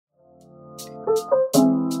Bonjour,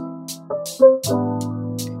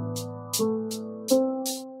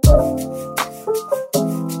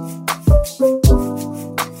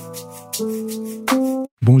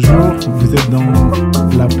 vous êtes dans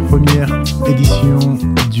la première édition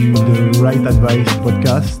du The Right Advice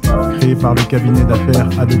podcast créé par le cabinet d'affaires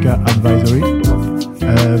A2K Advisory.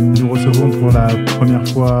 Nous recevons pour la première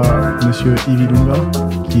fois Monsieur Yves Ilunga,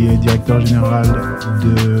 qui est directeur général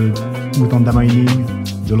de Mutanda Mining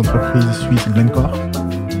de l'entreprise suisse Glencore.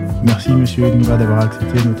 Merci Monsieur Ilunga d'avoir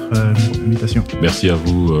accepté notre invitation. Merci à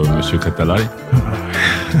vous Monsieur Katalai.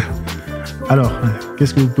 Alors,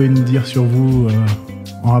 qu'est-ce que vous pouvez nous dire sur vous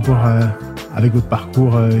en rapport avec votre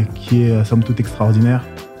parcours qui est somme toute extraordinaire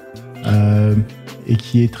et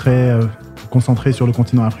qui est très concentré sur le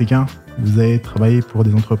continent africain. Vous avez travaillé pour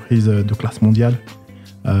des entreprises de classe mondiale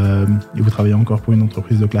et vous travaillez encore pour une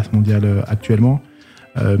entreprise de classe mondiale actuellement.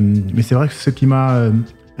 Mais c'est vrai que ce qui m'a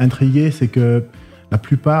intrigué, c'est que la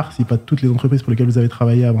plupart, si pas toutes les entreprises pour lesquelles vous avez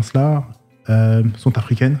travaillé avant cela, sont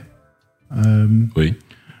africaines. Oui.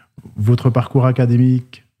 Votre parcours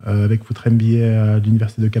académique avec votre MBA à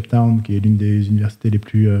l'université de Cape Town, qui est l'une des universités les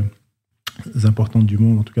plus importantes du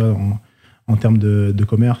monde, en tout cas en termes de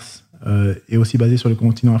commerce, est aussi basé sur le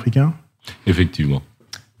continent africain. Effectivement.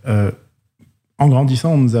 En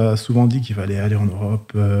grandissant, on nous a souvent dit qu'il fallait aller en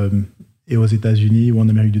Europe et aux États-Unis ou en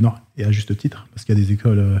Amérique du Nord, et à juste titre, parce qu'il y a des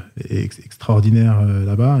écoles extraordinaires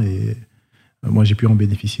là-bas, et moi j'ai pu en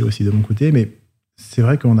bénéficier aussi de mon côté, mais c'est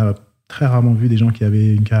vrai qu'on a très rarement vu des gens qui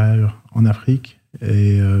avaient une carrière en Afrique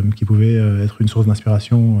et qui pouvaient être une source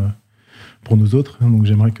d'inspiration pour nous autres. Donc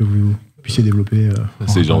j'aimerais que vous puissiez développer.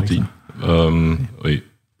 C'est gentil. Oui.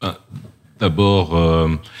 D'abord,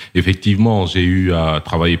 effectivement, j'ai eu à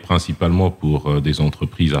travailler principalement pour des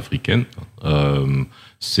entreprises africaines,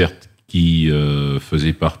 certes qui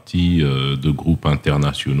faisaient partie de groupes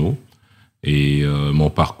internationaux, et mon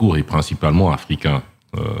parcours est principalement africain.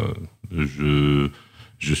 Je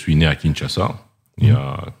suis né à Kinshasa, il y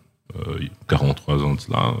a 43 ans de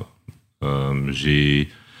cela. J'ai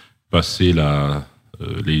passé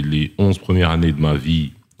les 11 premières années de ma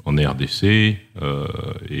vie en RDC,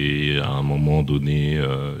 et à un moment donné,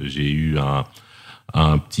 j'ai eu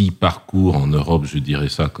un petit parcours en Europe, je dirais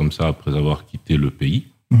ça comme ça, après avoir quitté le pays.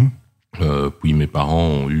 Puis mes parents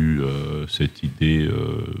ont eu cette idée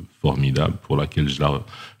formidable pour laquelle je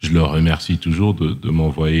leur remercie toujours de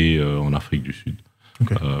m'envoyer en Afrique du Sud.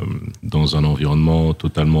 Okay. Dans un environnement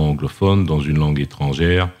totalement anglophone, dans une langue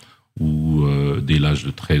étrangère, où dès l'âge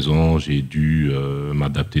de 13 ans, j'ai dû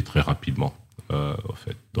m'adapter très rapidement, en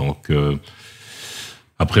fait. Donc,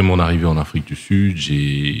 après mon arrivée en Afrique du Sud,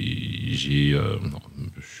 je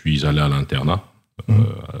suis allé à l'internat,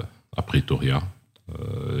 à Pretoria.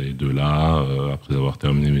 Et de là, après avoir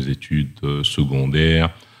terminé mes études secondaires,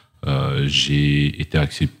 j'ai été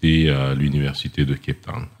accepté à l'université de Cape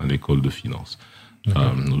Town, à l'école de finance.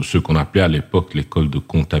 Ce qu'on appelait à l'époque l'école de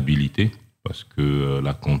comptabilité, parce que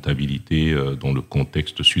la comptabilité, dans le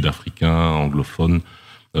contexte sud-africain, anglophone,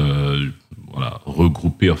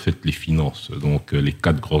 regroupait en fait les finances. Donc les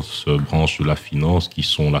 4 grosses branches de la finance qui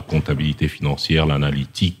sont la comptabilité financière,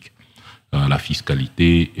 l'analytique, la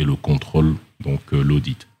fiscalité et le contrôle, donc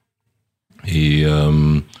l'audit. Et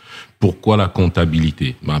pourquoi la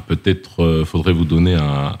comptabilité ? Peut-être faudrait vous donner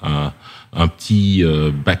un petit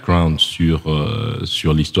background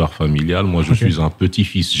sur l'histoire familiale. Moi, je suis un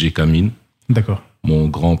petit-fils gécamine. D'accord. Mon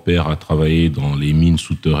grand-père a travaillé dans les mines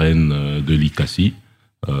souterraines de l'Ikassi.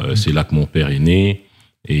 C'est là que mon père est né.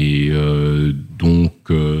 Et donc,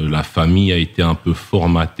 la famille a été un peu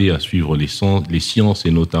formatée à suivre les sciences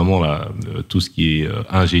et notamment tout ce qui est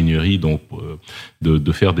ingénierie, donc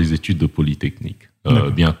de faire des études de polytechnique.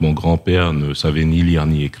 Bien que mon grand-père ne savait ni lire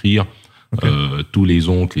ni écrire, tous les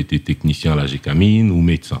oncles étaient techniciens à la Gécamine ou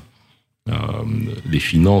médecins. Les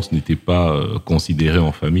finances n'étaient pas considérées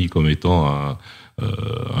en famille comme étant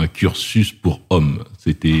un cursus pour hommes.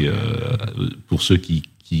 C'était, pour ceux qui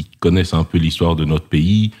connaissent un peu l'histoire de notre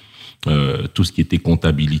pays, tout ce qui était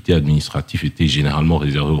comptabilité administrative était généralement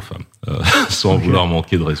réservé aux femmes, sans vouloir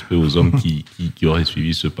manquer de respect aux hommes qui auraient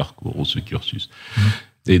suivi ce parcours ou ce cursus.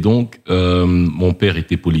 Et donc, mon père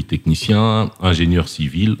était polytechnicien, ingénieur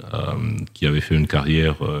civil, qui avait fait une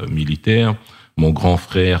carrière militaire. Mon grand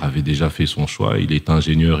frère avait déjà fait son choix. Il est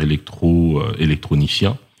ingénieur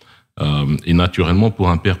électronicien. Et naturellement, pour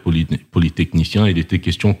un père polytechnicien, il était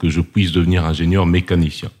question que je puisse devenir ingénieur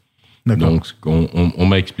mécanicien. Donc, on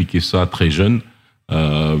m'a expliqué ça très jeune.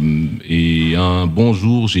 Et un bon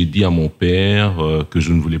jour, j'ai dit à mon père que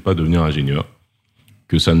je ne voulais pas devenir ingénieur,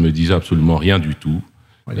 que ça ne me disait absolument rien du tout.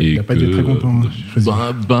 Ouais, il n'a pas été très content.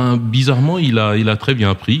 Bizarrement, il a très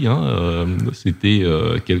bien pris. C'était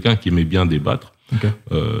quelqu'un qui aimait bien débattre. Okay.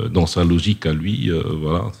 Dans sa logique à lui,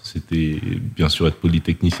 voilà, c'était bien sûr être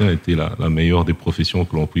polytechnicien était la meilleure des professions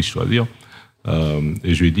que l'on puisse choisir.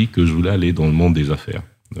 Et je lui ai dit que je voulais aller dans le monde des affaires.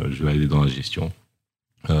 Je voulais aller dans la gestion.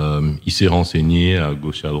 Il s'est renseigné à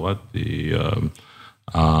gauche et à droite et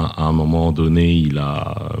à un moment donné,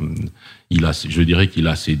 je dirais qu'il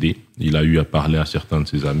a cédé. Il a eu à parler à certains de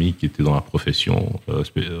ses amis qui étaient dans la profession,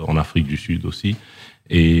 en Afrique du Sud aussi.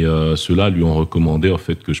 Et ceux-là lui ont recommandé en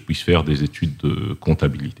fait que je puisse faire des études de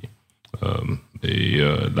comptabilité.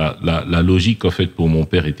 La logique en fait pour mon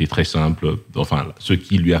père était très simple. Enfin, ce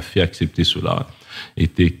qui lui a fait accepter cela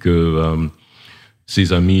était que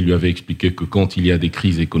ses amis lui avaient expliqué que quand il y a des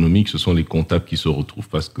crises économiques, ce sont les comptables qui se retrouvent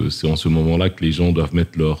parce que c'est en ce moment-là que les gens doivent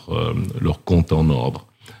mettre leur compte en ordre.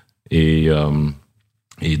 Et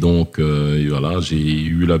donc voilà, j'ai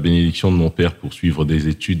eu la bénédiction de mon père pour suivre des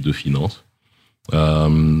études de finance.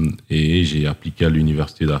 Et j'ai appliqué à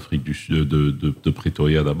l'université d'Afrique du Sud de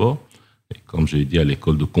Pretoria d'abord. Et comme j'ai dit à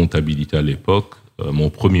l'école de comptabilité à l'époque, mon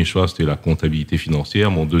premier choix c'était la comptabilité financière,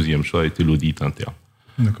 mon deuxième choix était l'audit interne.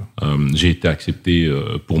 D'accord. J'ai été accepté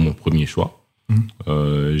pour mon premier choix.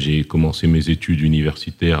 J'ai commencé mes études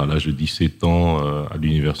universitaires à l'âge de 17 ans à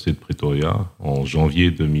l'université de Pretoria en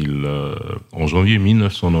janvier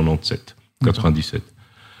 1997, 97.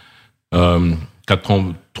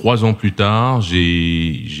 3 ans plus tard,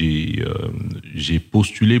 j'ai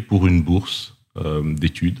postulé pour une bourse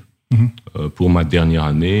d'études pour ma dernière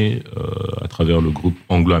année à travers le groupe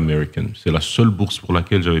Anglo-American. C'est la seule bourse pour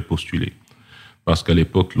laquelle j'avais postulé. Parce qu'à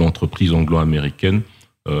l'époque, l'entreprise anglo-américaine,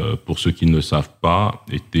 pour ceux qui ne le savent pas,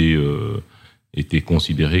 était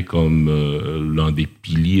considérée comme l'un des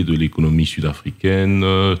piliers de l'économie sud-africaine.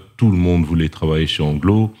 Tout le monde voulait travailler chez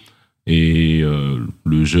Anglo. Et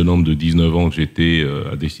le jeune homme de 19 ans que j'étais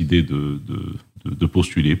a décidé de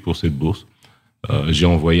postuler pour cette bourse. J'ai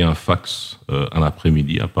envoyé un fax un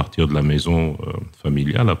après-midi à partir de la maison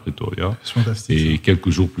familiale à Pretoria. C'est fantastique. Et quelques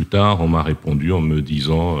jours plus tard, on m'a répondu en me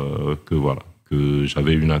disant que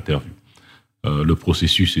j'avais une interview. Le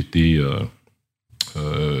processus était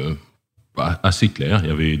assez clair. Il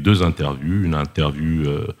y avait 2 interviews. Une interview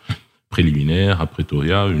préliminaire à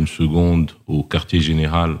Pretoria, une seconde au quartier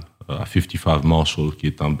général à 55 Marshall, qui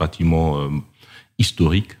est un bâtiment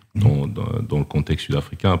historique dans le contexte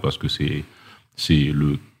sud-africain, parce que c'est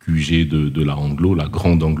le QG de la Anglo, la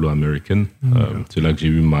grande Anglo-Américaine. C'est là que j'ai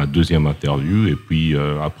eu ma deuxième interview. Et puis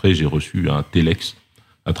après, j'ai reçu un telex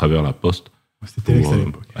à travers la poste. C'était telex à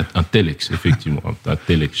l'époque. Un telex, effectivement. Un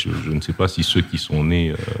telex. Je ne sais pas si ceux qui sont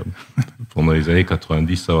nés pendant les années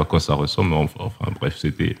 90 savent à quoi ça ressemble. Mais enfin bref,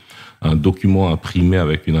 c'était un document imprimé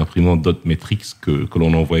avec une imprimante dot matrix que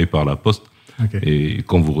l'on envoyait par la poste. Okay. Et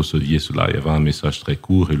quand vous receviez cela, il y avait un message très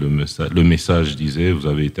court et le message disait « Vous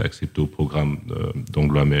avez été accepté au programme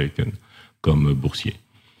d'Anglo-American comme boursier ».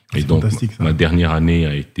 Et donc, ma dernière année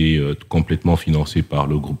a été complètement financée par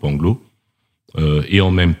le groupe Anglo. Et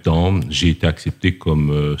en même temps, j'ai été accepté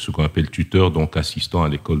comme ce qu'on appelle tuteur, donc assistant à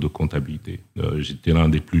l'école de comptabilité. J'étais l'un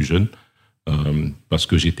des plus jeunes parce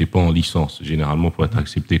que j'étais pas en licence. Généralement, pour être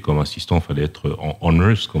accepté comme assistant, il fallait être en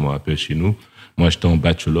honors, comme on appelle chez nous. Moi, j'étais en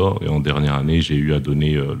bachelor et en dernière année, j'ai eu à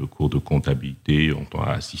donner le cours de comptabilité,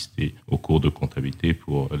 à assister au cours de comptabilité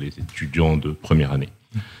pour les étudiants de première année.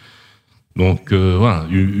 Donc, voilà.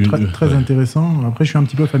 Très intéressant. Après, je suis un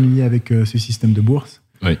petit peu familier avec ce système de bourse.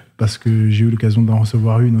 Oui. Parce que j'ai eu l'occasion d'en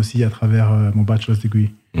recevoir une aussi à travers mon bachelor's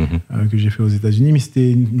degree que j'ai fait aux États-Unis, mais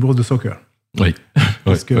c'était une bourse de soccer. Oui.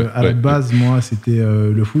 Parce qu'à la base, moi, c'était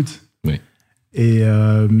le foot. Oui. Et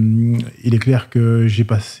il est clair que j'ai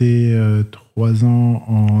passé 3 ans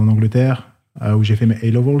en Angleterre où j'ai fait mes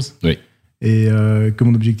A-levels. Oui. Et que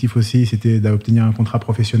mon objectif aussi, c'était d'obtenir un contrat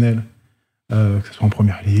professionnel, que ce soit en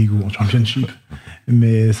Première Ligue ou en Championship.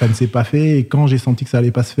 Mais ça ne s'est pas fait. Et quand j'ai senti que ça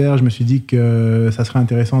allait pas se faire, je me suis dit que ça serait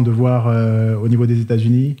intéressant de voir au niveau des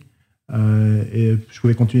États-Unis. Et je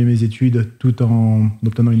pouvais continuer mes études tout en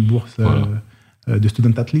obtenant une bourse de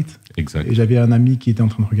student athlete. Exact. Et j'avais un ami qui était en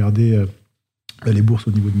train de regarder les bourses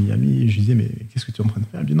au niveau de Miami. Et je lui disais, mais qu'est-ce que tu es en train de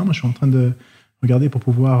faire? Il me dit, non, moi je suis en train de regarder pour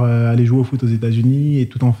pouvoir aller jouer au foot aux États-Unis et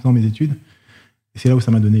tout en faisant mes études. Et c'est là où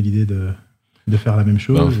ça m'a donné l'idée de faire la même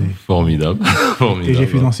chose. Formidable. Et j'ai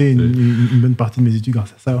financé une bonne partie de mes études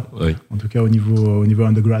grâce à ça. Oui. En tout cas, au niveau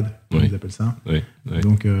undergrad, comme ils appellent ça. Oui. Oui.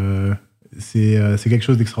 Donc, c'est quelque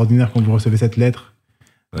chose d'extraordinaire quand vous recevez cette lettre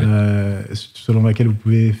selon laquelle vous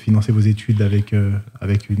pouvez financer vos études avec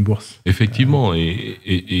une bourse. Effectivement.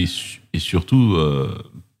 Et surtout,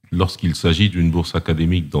 lorsqu'il s'agit d'une bourse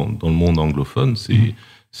académique dans le monde anglophone,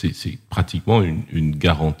 c'est pratiquement une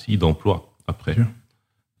garantie d'emploi après.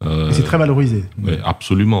 Et c'est très valorisé. Ouais,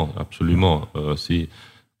 absolument. C'est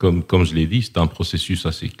comme je l'ai dit, c'est un processus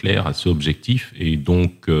assez clair, assez objectif, et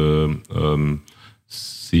donc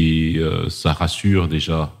ça rassure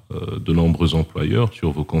déjà de nombreux employeurs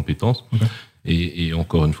sur vos compétences. Okay. Et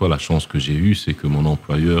encore une fois, la chance que j'ai eue, c'est que mon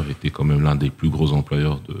employeur était quand même l'un des plus gros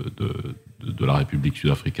employeurs de la République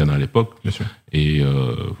sud-africaine à l'époque. Bien sûr. Et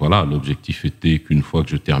voilà, l'objectif était qu'une fois que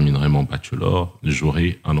je terminerai mon bachelor,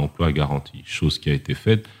 j'aurai un emploi garanti, chose qui a été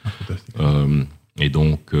faite. Et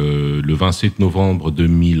donc, le 27 novembre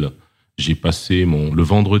 2000, j'ai passé le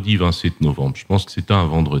vendredi 27 novembre, je pense que c'était un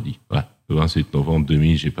vendredi, ouais, le 27 novembre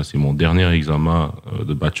 2000, j'ai passé mon dernier examen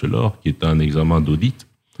de bachelor, qui était un examen d'audit.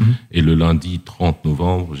 Et le lundi 30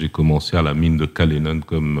 novembre, j'ai commencé à la mine de Cullinan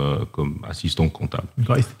comme assistant comptable.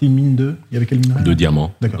 D'accord. Et c'était une mine il y avait quelle mine? De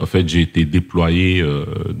diamants. D'accord. En fait, j'ai été déployé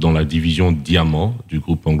dans la division diamants du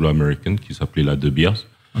groupe anglo-américain qui s'appelait la De Beers,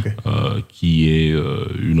 okay. Qui est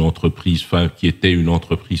qui était une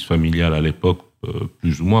entreprise familiale à l'époque,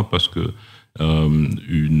 plus ou moins, parce que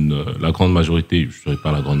la grande majorité, je ne dirais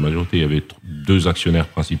pas la grande majorité, il y avait deux actionnaires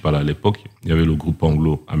principaux à l'époque. Il y avait le groupe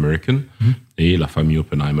anglo-américain et la famille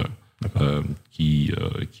Oppenheimer, qui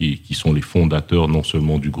sont les fondateurs non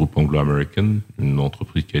seulement du groupe anglo-américain, une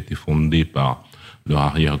entreprise qui a été fondée par leur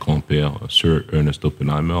arrière-grand-père Sir Ernest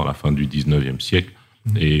Oppenheimer à la fin du 19e siècle,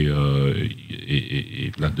 et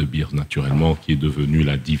la De Beers, naturellement, qui est devenue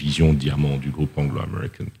la division diamant du groupe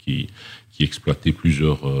anglo-américain, qui exploitait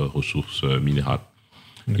plusieurs ressources minérales.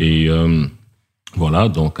 D'accord. Et voilà,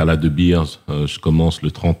 donc à la De Beers, je commence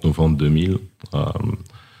le 30 novembre 2000,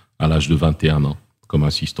 à l'âge de 21 ans, comme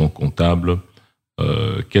assistant comptable.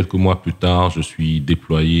 Quelques mois plus tard, je suis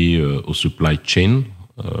déployé au supply chain,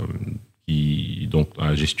 donc à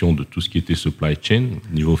la gestion de tout ce qui était supply chain,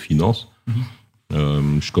 niveau finance.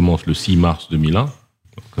 Je commence le 6 mars 2001, donc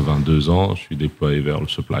à 22 ans, je suis déployé vers le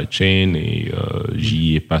supply chain et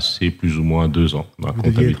j'y ai passé plus ou moins 2 ans dans la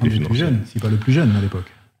comptabilité financière. Plus jeune, si pas le plus jeune à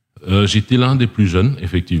l'époque. J'étais l'un des plus jeunes,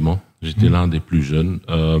 effectivement. J'étais l'un des plus jeunes.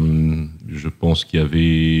 Je pense qu'il y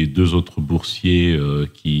avait 2 autres boursiers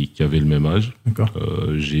qui avaient le même âge. D'accord.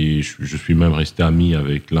 Je suis même resté ami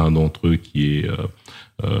avec l'un d'entre eux qui est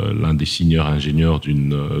l'un des seniors ingénieurs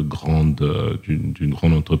d'une grande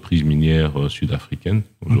entreprise minière sud-africaine.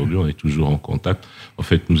 Aujourd'hui, on est toujours en contact. En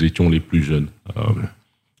fait, nous étions les plus jeunes.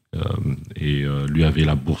 Et lui avait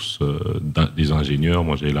la bourse des ingénieurs,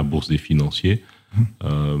 moi j'avais la bourse des financiers.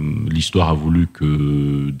 L'histoire a voulu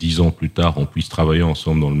que 10 ans plus tard, on puisse travailler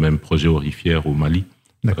ensemble dans le même projet aurifère au Mali.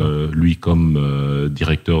 Lui comme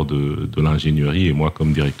directeur de l'ingénierie et moi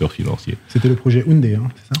comme directeur financier. C'était le projet Houndé, hein,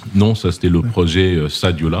 c'est ça? Non, ça c'était le projet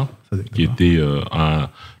Sadiola, qui était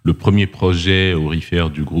le premier projet aurifère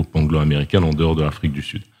du groupe anglo-américain en dehors de l'Afrique du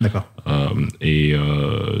Sud. D'accord. Et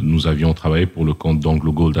nous avions travaillé pour le compte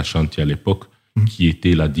d'Anglo Gold Ashanti à l'époque, qui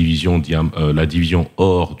était la division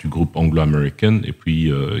or du groupe anglo-américain et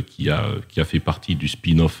puis qui a fait partie du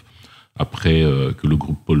spin-off après que le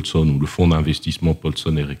groupe Paulson ou le fonds d'investissement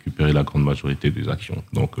Paulson ait récupéré la grande majorité des actions.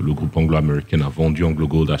 Donc le groupe anglo-américain a vendu Anglo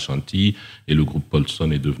Gold Ashanti et le groupe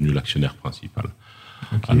Paulson est devenu l'actionnaire principal.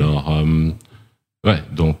 Okay. Alors, ouais,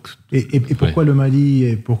 donc... Et pourquoi le Mali?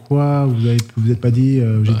 Et pourquoi vous êtes pas dit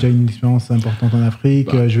j'ai déjà une expérience importante en Afrique,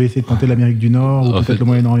 je vais essayer de tenter l'Amérique du Nord ou peut-être le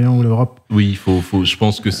Moyen-Orient ou l'Europe? Oui, je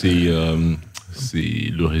pense que c'est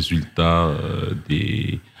le résultat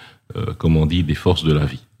des forces de la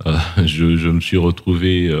vie. Je me suis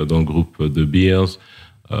retrouvé dans le groupe de Beers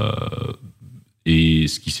et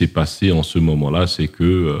ce qui s'est passé en ce moment-là, c'est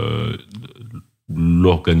que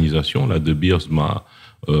l'organisation, la De Beers, m'a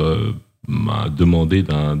demandé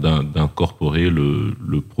d'incorporer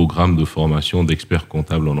le programme de formation d'experts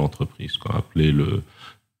comptables en entreprise, qu'on appelait le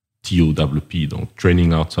TOWP, donc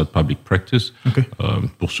Training Outside Public Practice. Okay.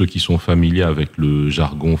 Pour ceux qui sont familiers avec le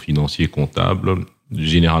jargon financier comptable,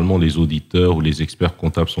 généralement les auditeurs ou les experts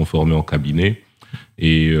comptables sont formés en cabinet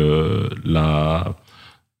et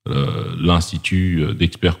l'Institut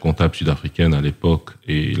d'experts comptables sud-africain à l'époque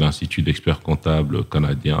et l'Institut d'experts comptables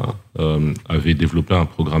canadien avaient développé un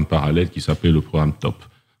programme parallèle qui s'appelait le programme TOP.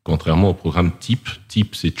 Contrairement au programme TIP,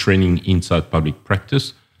 TIP c'est Training Inside Public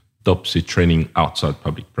Practice, TOP c'est Training Outside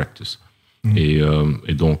Public Practice. Et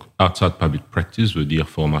donc Outside Public Practice veut dire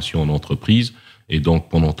formation en entreprise. Et donc,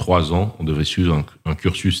 pendant 3 ans, on devait suivre un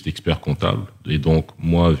cursus d'expert comptable. Et donc,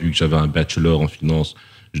 moi, vu que j'avais un bachelor en finance,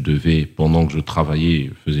 je devais, pendant que je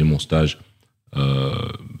travaillais, faisais mon stage,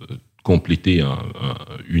 compléter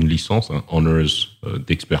une licence, un honors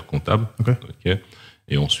d'expert comptable. Okay. Okay.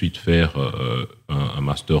 et ensuite faire un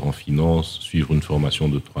master en finance, suivre une formation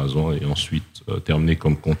de 3 ans et ensuite terminer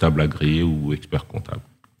comme comptable agréé ou expert comptable.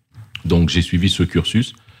 Donc j'ai suivi ce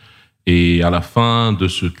cursus et à la fin de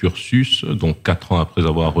ce cursus, donc 4 ans après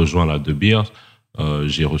avoir rejoint la De Beers,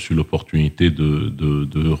 j'ai reçu l'opportunité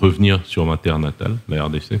de revenir sur ma terre natale, la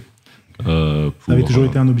RDC. Ça avait toujours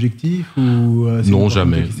été un objectif ou non,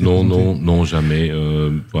 jamais. Non, jamais.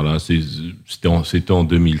 Voilà, c'était en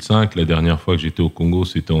 2005. La dernière fois que j'étais au Congo,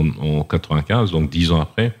 c'était en 95, donc 10 ans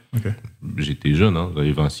après. Okay. J'étais jeune,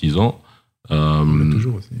 j'avais 26 ans.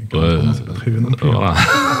 Toujours aussi. 43 ans, c'est pas très vieux non plus. Voilà.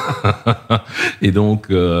 Et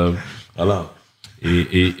donc, voilà.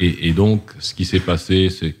 Et donc, ce qui s'est passé,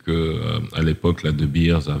 c'est que à l'époque, la De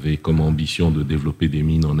Beers avait comme ambition de développer des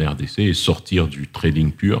mines en RDC et sortir du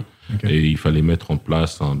trading pur. Okay. Et il fallait mettre en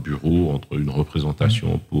place un bureau entre une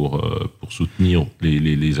représentation pour soutenir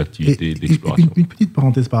les activités d'exploration. Une petite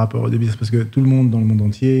parenthèse par rapport aux De Beers, parce que tout le monde dans le monde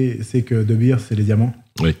entier sait que De Beers, c'est les diamants.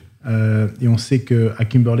 Oui. Et on sait qu'à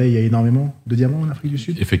Kimberley, il y a énormément de diamants en Afrique du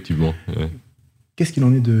Sud. Effectivement. Oui. Qu'est-ce qu'il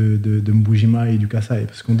en est de Mbujima et du Kasaï?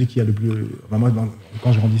 Parce qu'on dit qu'il y a le plus... Enfin, moi,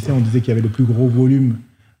 quand je grandissais, on disait qu'il y avait le plus gros volume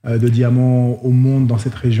de diamants au monde dans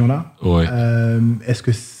cette région-là. Ouais. Est-ce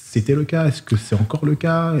que c'était le cas? Est-ce que c'est encore le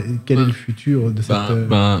cas? Quel est le futur de cette...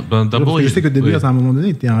 d'abord, je sais que De Beers, à un moment donné,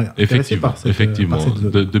 était intéressé par cette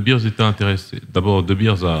zone. De Beers était intéressé. D'abord, De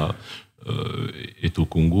Beers est au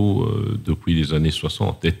Congo depuis les années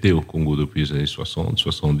 60, était au Congo depuis les années 60,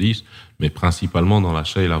 70, mais principalement dans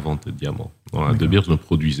l'achat et la vente de diamants. De Beers ne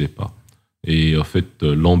produisait pas. Et en fait,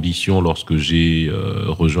 l'ambition, lorsque j'ai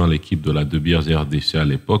rejoint l'équipe de la De Beers RDC à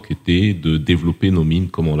l'époque, était de développer nos mines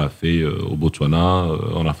comme on l'a fait au Botswana,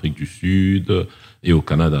 en Afrique du Sud et au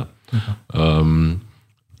Canada.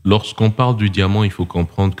 Lorsqu'on parle du diamant, il faut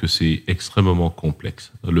comprendre que c'est extrêmement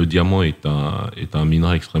complexe. Le diamant est un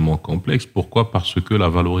minerai extrêmement complexe. Pourquoi? Parce que la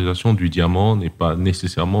valorisation du diamant n'est pas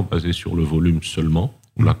nécessairement basée sur le volume seulement,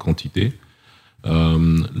 ou la quantité.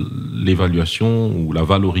 L'évaluation ou la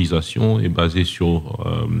valorisation est basée sur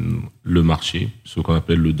le marché, ce qu'on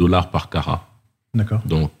appelle le dollar par carat. D'accord.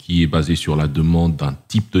 Donc, qui est basé sur la demande d'un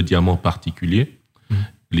type de diamant particulier,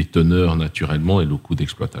 les teneurs naturellement et le coût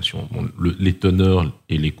d'exploitation. Bon, les teneurs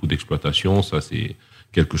et les coûts d'exploitation, ça c'est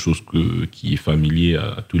quelque chose qui est familier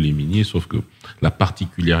à tous les miniers, sauf que la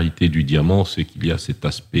particularité du diamant, c'est qu'il y a cet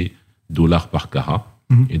aspect dollar par carat,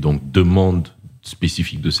 et donc demande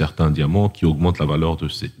spécifique de certains diamants qui augmente la valeur de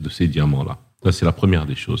ces diamants-là. Ça, c'est la première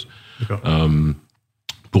des choses.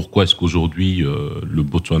 Pourquoi est-ce qu'aujourd'hui, le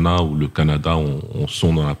Botswana ou le Canada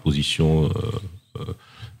sont dans la position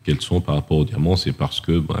qu'elles sont par rapport aux diamants? C'est parce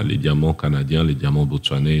que les diamants canadiens, les diamants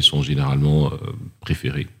botswanais sont généralement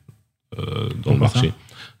préférés dans le marché.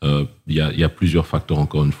 Il y a plusieurs facteurs,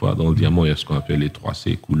 encore une fois. Dans le diamant, il y a ce qu'on appelle les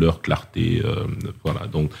 3C, couleur, clarté, voilà,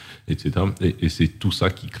 donc, etc. Et c'est tout ça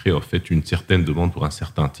qui crée, en fait, une certaine demande pour un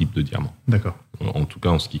certain type de diamant. D'accord. En tout cas,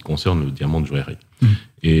 en ce qui concerne le diamant de joaillerie.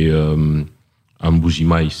 Et à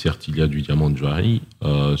Mbujima, certes, il y a du diamant de joaillerie,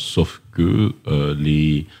 sauf que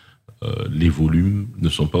les volumes ne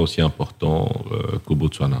sont pas aussi importants qu'au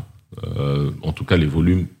Botswana. En tout cas, les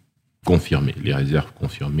volumes confirmés, les réserves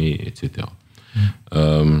confirmées, etc.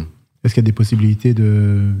 Est-ce qu'il y a des possibilités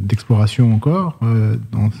d'exploration encore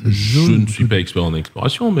dans cette zone? Je ne suis pas expert en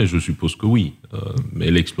exploration, mais je suppose que oui. Mais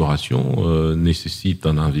l'exploration nécessite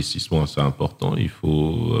un investissement assez important. Il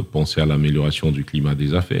faut penser à l'amélioration du climat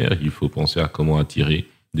des affaires. Il faut penser à comment attirer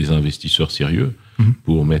des investisseurs sérieux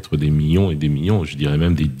pour mettre des millions et des millions, je dirais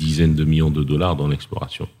même des dizaines de millions de dollars dans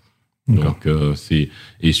l'exploration. Donc,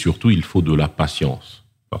 et surtout, il faut de la patience,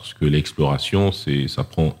 parce que l'exploration, ça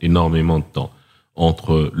prend énormément de temps.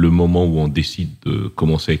 Entre le moment où on décide de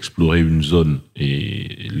commencer à explorer une zone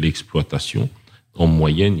et l'exploitation, en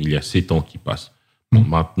moyenne, il y a 7 ans qui passent. Bon,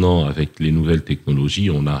 maintenant, avec les nouvelles technologies,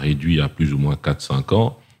 on a réduit à plus ou moins 4-5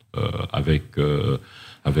 ans, avec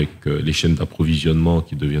les chaînes d'approvisionnement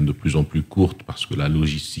qui deviennent de plus en plus courtes parce que la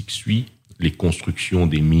logistique suit. Les constructions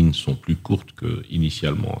des mines sont plus courtes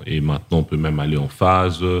qu'initialement. Et maintenant, on peut même aller en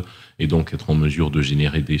phase et donc être en mesure de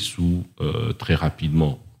générer des sous très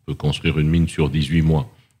rapidement. On peut construire une mine sur 18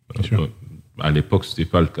 mois. À l'époque, ce n'était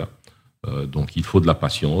pas le cas. Donc, il faut de la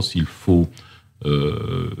patience. Il faut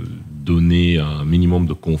donner un minimum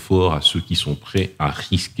de confort à ceux qui sont prêts à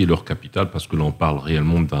risquer leur capital, parce que là, on parle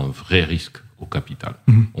réellement d'un vrai risque au capital.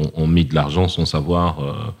 On met de l'argent sans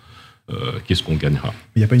savoir qu'est-ce qu'on gagnera.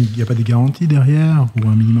 Il n'y a pas des garanties derrière, ou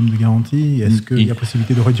un minimum de garanties? Est-ce qu'il y a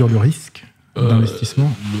possibilité de réduire le risque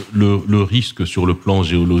d'investissement? Le risque sur le plan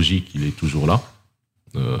géologique, il est toujours là.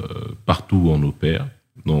 Partout où on opère.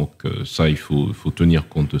 Donc ça, il faut tenir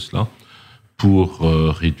compte de cela.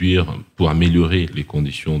 pour améliorer les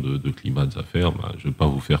conditions de climat des affaires, je ne vais pas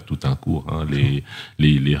vous faire tout un cours. Hein.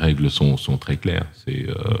 Les règles sont très claires. C'est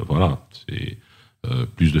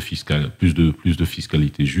plus de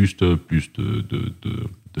fiscalité juste, plus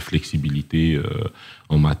de flexibilité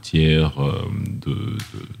en matière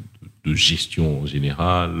de gestion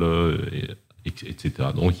générale, etc.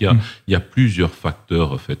 Donc il y a plusieurs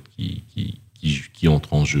facteurs en fait qui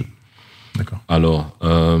entrent en jeu. D'accord. Alors,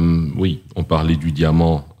 oui, on parlait du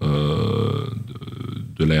diamant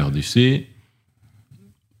de la RDC.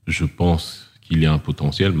 Je pense qu'il y a un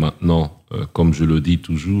potentiel. Maintenant, comme je le dis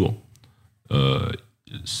toujours,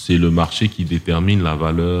 c'est le marché qui détermine la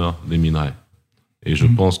valeur des minerais. Et je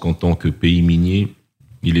pense qu'en tant que pays minier,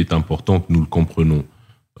 il est important que nous le comprenions.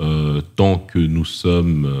 Tant que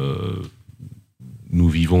nous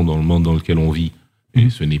vivons dans le monde dans lequel on vit, et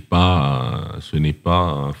ce n'est pas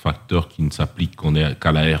un facteur qui ne s'applique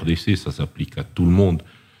qu'à la RDC, ça s'applique à tout le monde.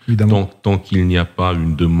 Tant qu'il n'y a pas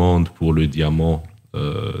une demande pour le diamant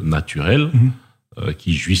naturel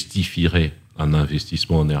qui justifierait un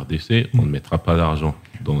investissement en RDC, on ne mettra pas d'argent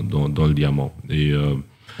dans le diamant. Et,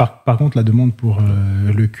 par contre, la demande pour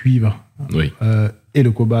le cuivre et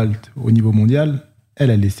le cobalt au niveau mondial,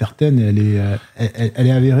 elle est certaine, et elle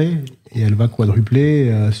est avérée, et elle va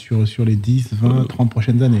quadrupler sur les 10, 20, 30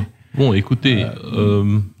 prochaines années. Bon, écoutez,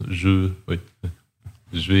 je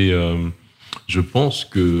pense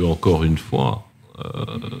que, encore une fois,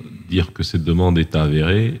 dire que cette demande est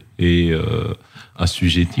avérée est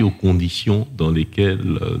assujettie aux conditions dans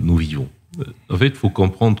lesquelles nous vivons. En fait, il faut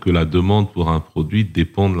comprendre que la demande pour un produit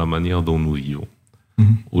dépend de la manière dont nous vivons.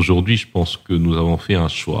 Aujourd'hui, je pense que nous avons fait un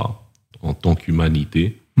choix en tant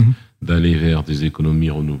qu'humanité, d'aller vers des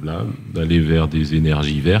économies renouvelables, d'aller vers des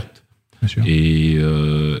énergies vertes. Et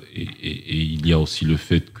il y a aussi le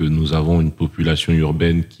fait que nous avons une population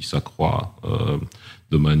urbaine qui s'accroît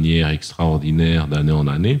de manière extraordinaire d'année en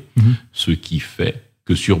année, ce qui fait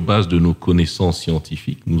que sur base de nos connaissances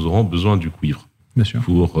scientifiques, nous aurons besoin du cuivre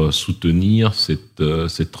pour soutenir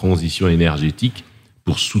cette transition énergétique,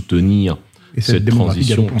 pour soutenir cette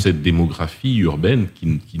démographie urbaine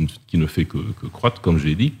qui ne fait que croître, comme je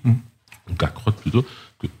l'ai dit, donc accroître plutôt.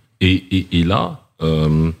 Et là,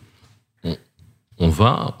 on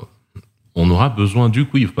aura besoin du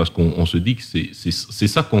cuivre, parce qu'on se dit que c'est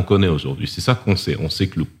ça qu'on connaît aujourd'hui, c'est ça qu'on sait. On sait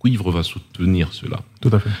que le cuivre va soutenir cela. Tout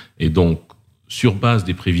à fait. Et donc, sur base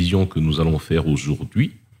des prévisions que nous allons faire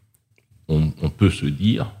aujourd'hui, on peut se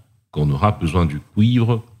dire qu'on aura besoin du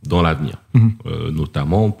cuivre dans l'avenir,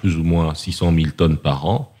 notamment plus ou moins 600 000 tonnes par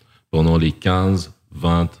an pendant les 15,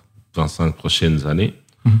 20, 25 prochaines années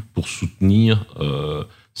pour soutenir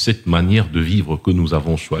cette manière de vivre que nous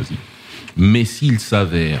avons choisie. Mais s'il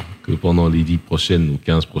s'avère que pendant les 10 prochaines ou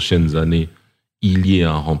 15 prochaines années, il y ait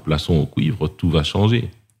un remplaçant au cuivre, tout va changer.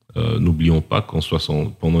 N'oublions pas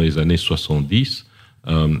pendant les années 70,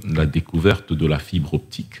 la découverte de la fibre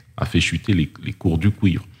optique a fait chuter les cours du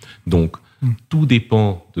cuivre. Donc, tout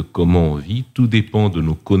dépend de comment on vit, tout dépend de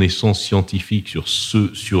nos connaissances scientifiques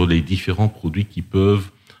sur les différents produits qui peuvent,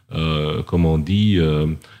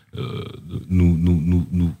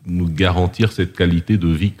 nous garantir cette qualité de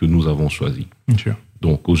vie que nous avons choisie.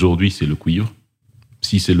 Donc, aujourd'hui, c'est le cuivre.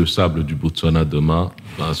 Si c'est le sable du Botswana demain,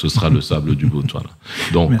 ce sera le sable du Botswana.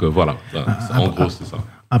 Donc, voilà. En gros, c'est ça.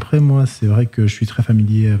 Après, moi, c'est vrai que je suis très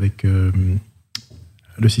familier avec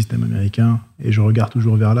le système américain, et je regarde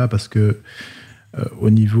toujours vers là parce que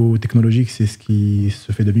au niveau technologique, c'est ce qui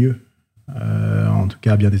se fait de mieux, en tout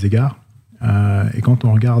cas à bien des égards. Et quand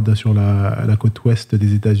on regarde sur la côte ouest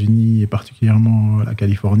des États-Unis, et particulièrement la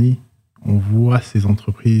Californie, on voit ces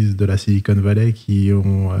entreprises de la Silicon Valley qui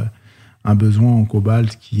ont un besoin en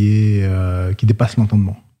cobalt qui dépasse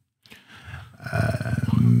l'entendement.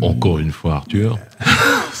 Encore une fois, Arthur,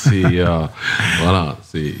 voilà,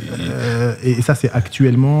 et ça, c'est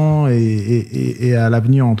actuellement et à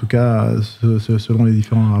l'avenir, en tout cas, selon les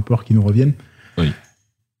différents rapports qui nous reviennent. Oui.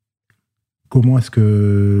 Comment est-ce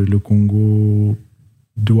que le Congo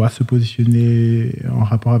doit se positionner en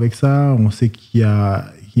rapport avec ça? On sait qu'il y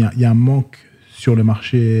a un manque sur les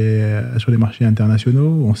marchés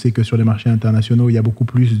internationaux. On sait que sur les marchés internationaux, il y a beaucoup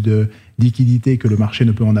plus de liquidités que le marché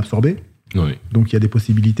ne peut en absorber. Oui. Donc, il y a des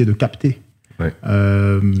possibilités de capter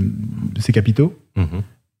ces capitaux.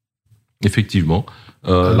 Effectivement.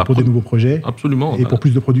 Pour des nouveaux projets. Absolument. Et pour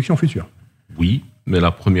plus de production future. Oui, mais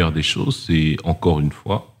la première des choses, c'est, encore une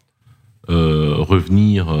fois,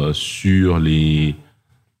 revenir sur les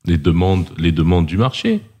demandes du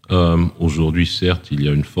marché. Aujourd'hui, certes, il y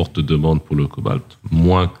a une forte demande pour le cobalt,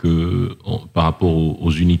 moins que par rapport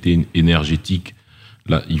aux unités énergétiques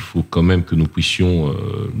là, il faut quand même que nous puissions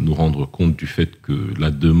nous rendre compte du fait que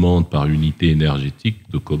la demande par unité énergétique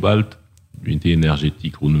de cobalt, unité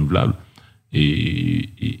énergétique renouvelable,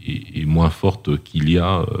 est moins forte qu'il y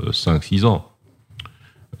a 5-6 ans.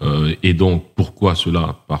 Et donc, pourquoi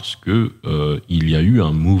cela? Parce que il y a eu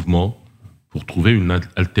un mouvement pour trouver une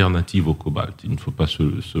alternative au cobalt. Il ne faut pas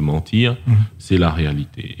se mentir, c'est la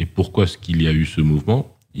réalité. Et pourquoi est-ce qu'il y a eu ce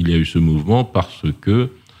mouvement? Il y a eu ce mouvement parce que,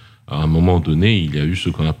 à un moment donné, il y a eu ce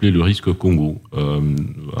qu'on appelait le risque Congo.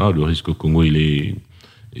 Le risque Congo,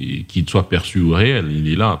 qu'il soit perçu ou réel, il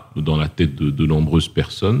est là, dans la tête de nombreuses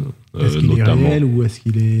personnes. Est-ce qu'il est réel ou est-ce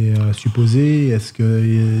qu'il est supposé? Est-ce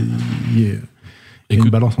qu'il y a une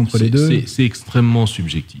balance entre les deux? C'est extrêmement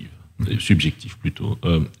subjectif.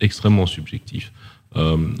 Extrêmement subjectif.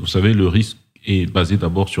 Vous savez, le risque est basé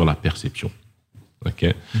d'abord sur la perception.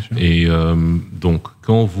 Okay. Et donc,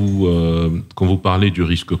 quand vous parlez du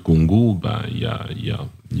risque Congo,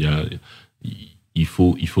 il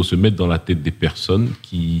faut se mettre dans la tête des personnes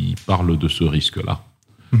qui parlent de ce risque-là.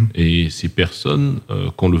 Et ces personnes,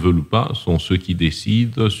 qu'on le veuille ou pas, sont ceux qui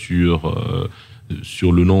décident sur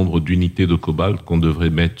le nombre d'unités de cobalt qu'on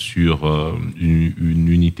devrait mettre sur une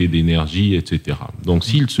unité d'énergie, etc. Donc,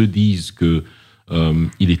 s'ils se disent que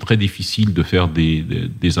il est très difficile de faire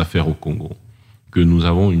des affaires au Congo, que nous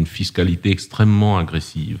avons une fiscalité extrêmement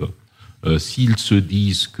agressive, s'ils se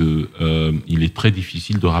disent que il est très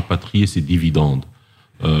difficile de rapatrier ces dividendes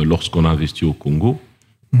lorsqu'on investit au Congo,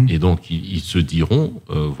 et donc ils se diront,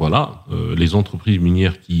 les entreprises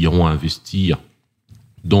minières qui iront investir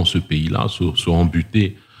dans ce pays-là seront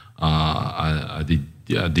butées à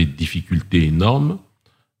des difficultés énormes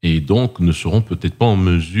et donc ne seront peut-être pas en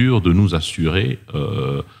mesure de nous assurer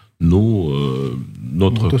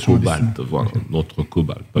notre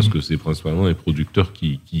cobalt, parce que c'est principalement les producteurs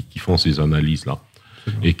qui font ces analyses-là.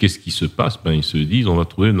 Et qu'est-ce qui se passe? Ils se disent, on va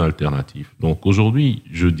trouver une alternative. Donc aujourd'hui,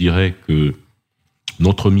 je dirais que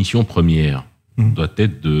notre mission première doit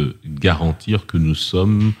être de garantir que nous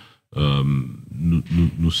sommes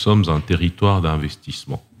un territoire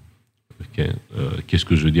d'investissement. Okay. Qu'est-ce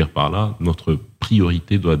que je veux dire par là? Notre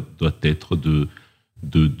priorité doit être de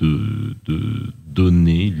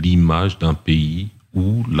donner l'image d'un pays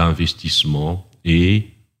où l'investissement est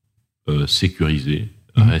sécurisé,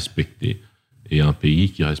 respecté, et un pays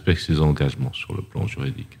qui respecte ses engagements sur le plan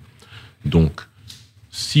juridique. Donc,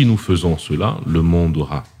 si nous faisons cela, le monde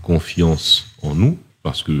aura confiance en nous,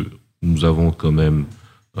 parce que nous avons quand même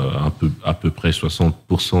à peu près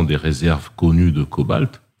 60% des réserves connues de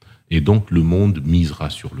cobalt, et donc le monde misera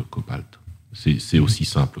sur le cobalt. C'est aussi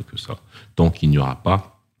simple que ça, tant qu'il n'y aura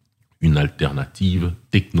pas une alternative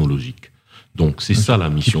technologique. Donc c'est ça la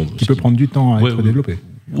mission. Qui peut prendre du temps à être développée.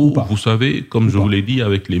 Vous savez, comme je vous l'ai dit,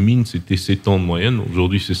 avec les mines, c'était 7 ans de moyenne.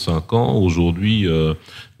 Aujourd'hui, c'est 5 ans. Aujourd'hui,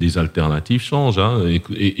 des alternatives changent.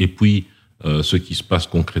 Et puis, ce qui se passe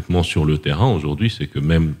concrètement sur le terrain aujourd'hui, c'est que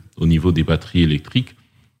même au niveau des batteries électriques,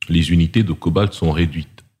 les unités de cobalt sont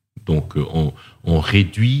réduites. Donc, on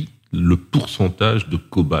réduit le pourcentage de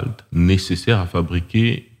cobalt nécessaire à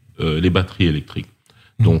fabriquer les batteries électriques.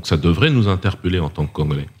 Donc, ça devrait nous interpeller en tant que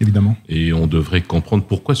Congolais. Évidemment. Et on devrait comprendre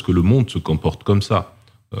pourquoi est-ce que le monde se comporte comme ça.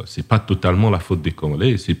 C'est pas totalement la faute des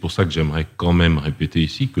Congolais. Et c'est pour ça que j'aimerais quand même répéter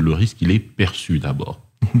ici que le risque, il est perçu d'abord.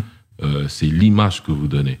 C'est l'image que vous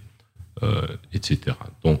donnez, etc.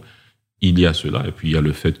 Donc, il y a cela. Et puis, il y a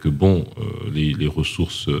le fait que, les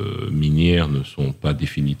ressources minières ne sont pas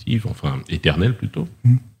définitives, enfin, éternelles plutôt.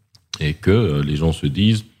 Et que les gens se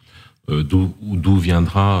disent d'où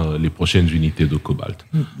viendra les prochaines unités de cobalt.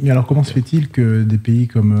 Mais alors, comment se fait-il que des pays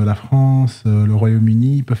comme la France, le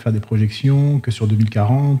Royaume-Uni peuvent faire des projections que sur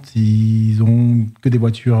 2040, ils n'ont que des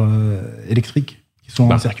voitures électriques qui sont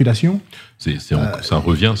en circulation? Ça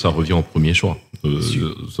revient au premier choix,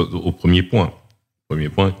 au premier point.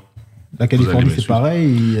 La Californie, c'est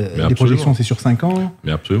pareil. Les projections, c'est sur 5 ans.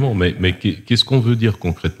 Mais absolument. Mais qu'est-ce qu'on veut dire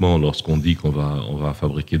concrètement lorsqu'on dit qu'on va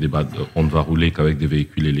fabriquer on ne va rouler qu'avec des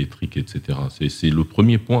véhicules électriques, etc. C'est le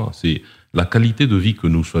premier point. C'est la qualité de vie que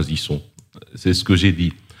nous choisissons. C'est ce que j'ai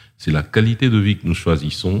dit. C'est la qualité de vie que nous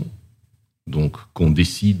choisissons. Donc, qu'on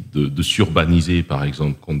décide de surbaniser, par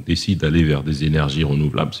exemple, qu'on décide d'aller vers des énergies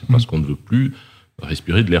renouvelables, c'est parce qu'on ne veut plus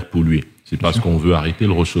respirer de l'air pollué. C'est parce qu'on veut arrêter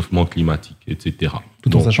le réchauffement climatique, etc.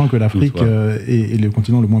 Tout en sachant que l'Afrique est le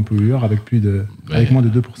continent le moins pollueur avec moins de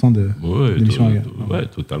 2% d'émissions. Oui,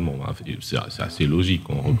 totalement. C'est assez logique.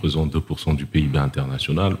 On représente 2% du PIB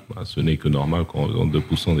international. Ce n'est que normal qu'on représente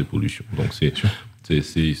 2% des pollutions. Donc,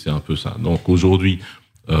 c'est un peu ça. Donc, aujourd'hui,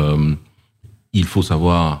 il faut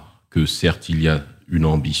savoir que certes, il y a une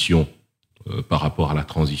ambition par rapport à la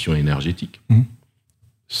transition énergétique.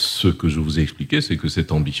 Ce que je vous ai expliqué, c'est que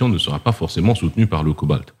cette ambition ne sera pas forcément soutenue par le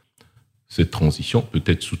cobalt. Cette transition peut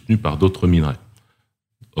être soutenue par d'autres minerais.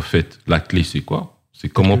 Au fait, la clé, c'est quoi? C'est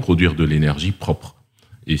comment produire de l'énergie propre.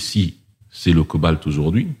 Et si c'est le cobalt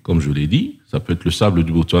aujourd'hui, comme je l'ai dit, ça peut être le sable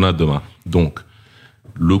du Botswana demain. Donc,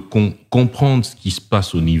 comprendre ce qui se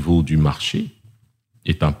passe au niveau du marché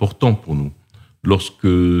est important pour nous.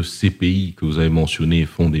 Lorsque ces pays que vous avez mentionnés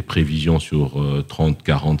font des prévisions sur 30,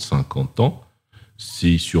 40, 50 ans,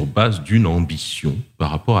 c'est sur base d'une ambition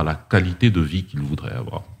par rapport à la qualité de vie qu'ils voudraient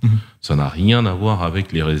avoir. Ça n'a rien à voir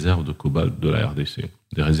avec les réserves de cobalt de la RDC.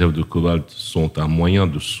 Les réserves de cobalt sont un moyen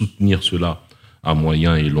de soutenir cela à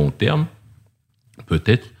moyen et long terme,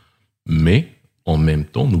 peut-être, mais en même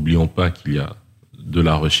temps, n'oublions pas qu'il y a de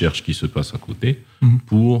la recherche qui se passe à côté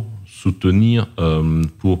pour soutenir,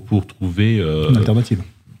 pour trouver une alternative.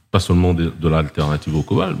 Pas seulement de l'alternative au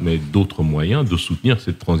cobalt, mais d'autres moyens de soutenir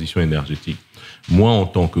cette transition énergétique. Moi, en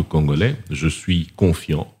tant que Congolais, je suis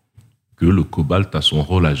confiant que le cobalt a son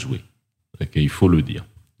rôle à jouer. Okay, il faut le dire.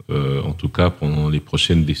 En tout cas, pendant les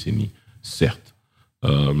prochaines décennies. Certes,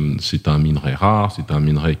 c'est un minerai rare, c'est un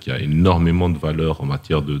minerai qui a énormément de valeur en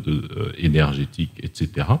matière énergétique,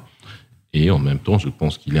 etc. Et en même temps, je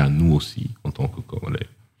pense qu'il est à nous aussi, en tant que Congolais,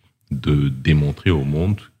 de démontrer au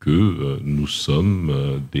monde que nous sommes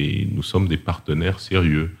des partenaires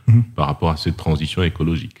sérieux par rapport à cette transition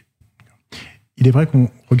écologique. Il est vrai qu'on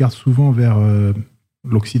regarde souvent vers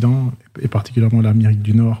l'Occident, et particulièrement l'Amérique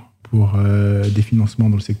du Nord, pour des financements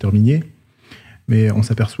dans le secteur minier. Mais on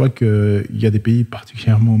s'aperçoit qu'il y a des pays,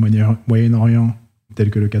 particulièrement au Moyen-Orient, tels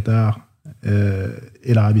que le Qatar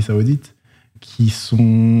et l'Arabie Saoudite, qui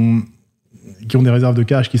ont des réserves de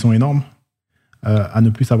cash qui sont énormes, à ne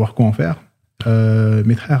plus savoir quoi en faire.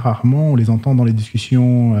 Mais très rarement, on les entend dans les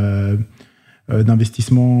discussions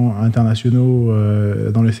d'investissements internationaux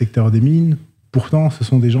dans le secteur des mines. Pourtant, ce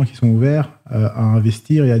sont des gens qui sont ouverts à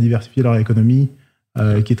investir et à diversifier leur économie,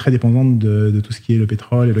 qui est très dépendante de tout ce qui est le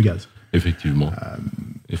pétrole et le gaz. Effectivement.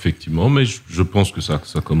 Effectivement, mais je pense que ça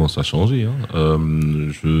commence à changer.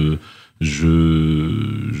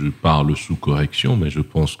 Je parle sous correction, mais je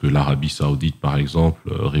pense que l'Arabie Saoudite, par exemple,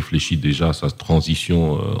 réfléchit déjà à sa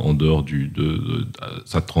transition en dehors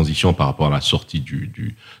sa transition par rapport à la sortie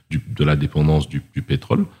de la dépendance du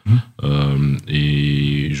pétrole.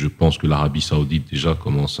 Et je pense que l'Arabie Saoudite déjà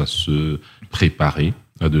commence à se préparer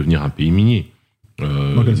à devenir un pays minier.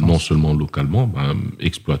 Non seulement localement,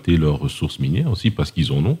 exploiter leurs ressources minières aussi, parce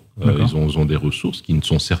qu'ils en ont. Ils ont des ressources qui ne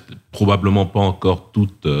sont probablement pas encore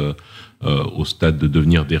toutes au stade de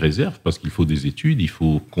devenir des réserves, parce qu'il faut des études, il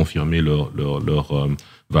faut confirmer leur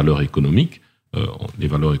valeur économique, les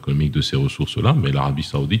valeurs économiques de ces ressources-là, mais l'Arabie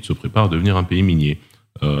Saoudite se prépare à devenir un pays minier.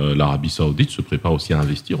 L'Arabie Saoudite se prépare aussi à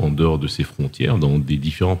investir en dehors de ses frontières dans des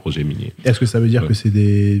différents projets miniers. Est-ce que ça veut dire que c'est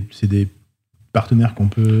des partenaires qu'on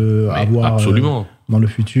peut avoir dans le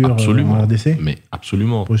futur en RDC? Mais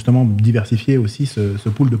absolument. Pour justement diversifier aussi ce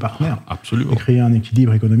pool de partenaires. Absolument. Et créer un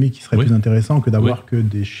équilibre économique qui serait plus intéressant que d'avoir que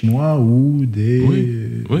des Chinois ou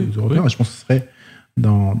des Européens. Je pense que ce serait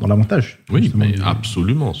dans l'avantage. Oui, mais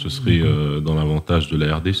absolument. Ce serait dans l'avantage de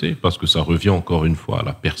la RDC, parce que ça revient encore une fois à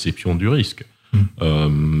la perception du risque.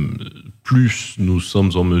 Plus nous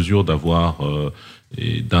sommes en mesure d'avoir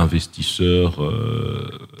d'investisseurs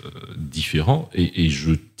différents, et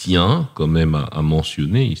je tiens quand même à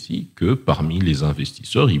mentionner ici que parmi les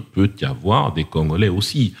investisseurs, il peut y avoir des Congolais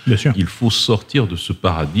aussi. Bien sûr. Il faut sortir de ce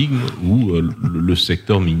paradigme où le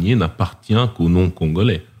secteur minier n'appartient qu'aux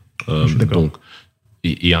non-Congolais. Je suis d'accord. Donc,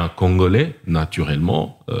 et un Congolais,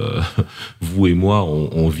 naturellement, vous et moi,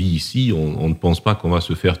 on vit ici, on ne pense pas qu'on va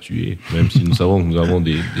se faire tuer, même si nous savons que nous avons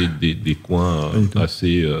des coins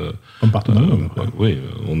assez... Comme partout dans le monde. Oui,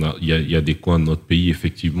 il y a des coins de notre pays,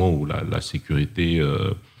 effectivement, où la sécurité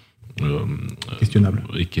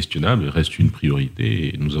est questionnable, reste une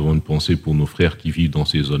priorité, et nous avons une pensée pour nos frères qui vivent dans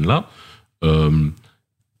ces zones-là.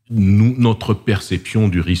 Notre perception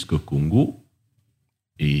du risque Congo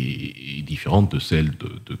est différente de celle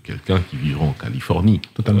de quelqu'un qui vivra en Californie.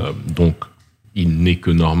 Totalement. Donc, il n'est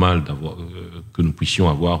que normal que nous puissions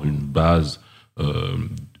avoir une base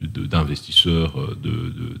d'investisseurs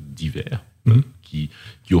divers qui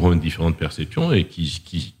auront une différente perception et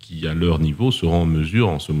qui, à leur niveau, seront en mesure,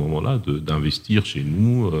 en ce moment-là, d'investir chez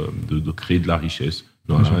nous, de créer de la richesse.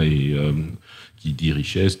 Voilà, et qui dit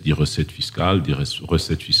richesse, dit recettes fiscales,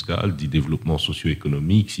 dit développement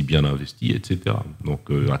socio-économique, si bien investi, etc. Donc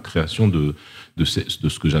la création de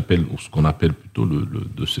ce que j'appelle, ou ce qu'on appelle plutôt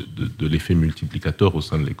de l'effet multiplicateur au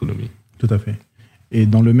sein de l'économie. Tout à fait. Et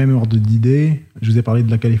dans le même ordre d'idées, je vous ai parlé de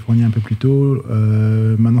la Californie un peu plus tôt,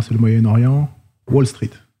 maintenant c'est le Moyen-Orient, Wall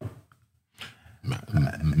Street.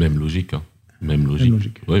 Même logique. Hein. Même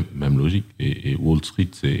logique. Oui, même logique. Et Wall Street,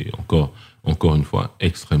 c'est encore une fois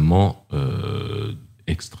extrêmement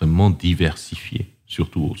diversifié.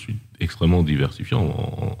 Surtout Wall Street, extrêmement diversifié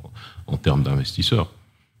en termes d'investisseurs.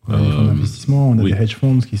 Les fonds d'investissement, on a des hedge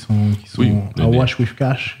funds qui sont awash with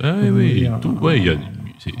cash.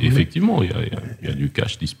 Effectivement, il y a du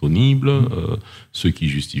cash disponible, ce qui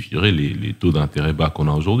justifierait les taux d'intérêt bas qu'on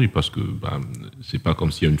a aujourd'hui, parce que c'est pas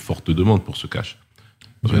comme s'il y a une forte demande pour ce cash.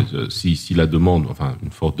 Si la demande, enfin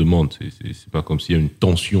une forte demande, c'est pas comme s'il y a une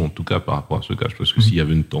tension en tout cas par rapport à ce cash, parce que s'il y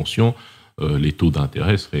avait une tension, les taux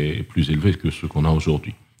d'intérêt seraient plus élevés que ceux qu'on a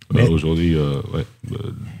aujourd'hui. Aujourd'hui,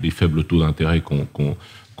 les faibles taux d'intérêt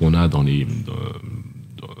qu'on a dans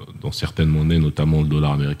certaines monnaies, notamment le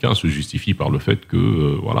dollar américain, se justifient par le fait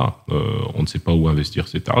que on ne sait pas où investir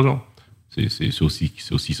cet argent. C'est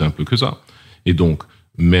aussi simple que ça. Et donc,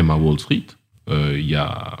 même à Wall Street, il y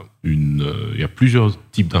a plusieurs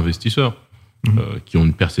types d'investisseurs qui ont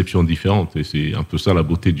une perception différente. Et c'est un peu ça la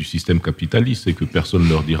beauté du système capitaliste, c'est que personne ne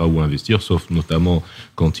leur dira où investir, sauf notamment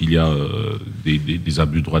quand il y a des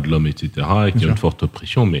abus de droits de l'homme, etc., et qu'il y a une forte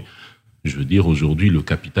pression. Mais je veux dire, aujourd'hui, le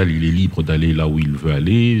capital, il est libre d'aller là où il veut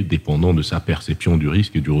aller, dépendant de sa perception du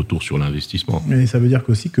risque et du retour sur l'investissement. Mais ça veut dire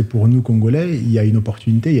aussi que pour nous, Congolais, il y a une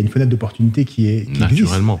opportunité, il y a une fenêtre d'opportunité qui existe.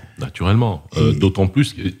 Naturellement. D'autant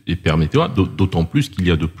plus, et permettez-moi, d'autant plus qu'il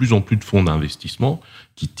y a de plus en plus de fonds d'investissement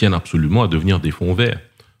qui tiennent absolument à devenir des fonds verts.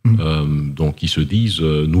 Donc, ils se disent,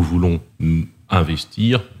 nous voulons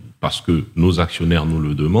investir parce que nos actionnaires nous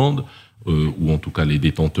le demandent, ou en tout cas les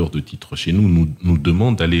détenteurs de titres chez nous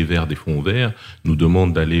demandent d'aller vers des fonds verts, nous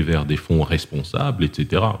demandent d'aller vers des fonds responsables,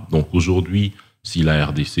 etc. Donc aujourd'hui, si la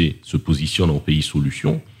RDC se positionne en pays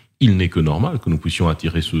solution, il n'est que normal que nous puissions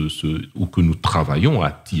attirer ou que nous travaillons à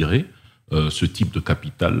attirer ce type de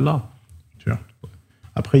capital-là. Sure.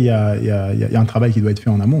 Après, il y a un travail qui doit être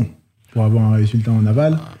fait en amont pour avoir un résultat en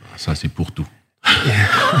aval. Ça, c'est pour tout.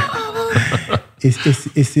 Et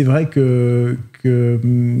c'est vrai que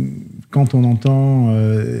quand on entend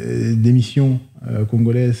des missions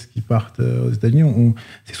congolaises qui partent aux États-Unis,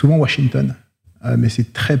 c'est souvent Washington, mais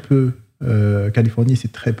c'est très peu Californie,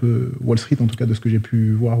 c'est très peu Wall Street, en tout cas de ce que j'ai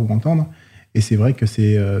pu voir ou entendre. Et c'est vrai que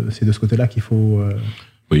c'est de ce côté-là qu'il faut,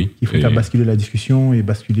 faire basculer la discussion et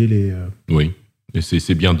basculer les... Oui, et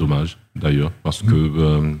c'est bien dommage d'ailleurs, parce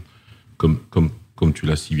que comme tu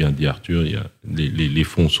l'as si bien dit Arthur, les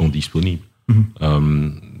fonds sont disponibles.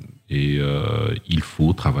 Il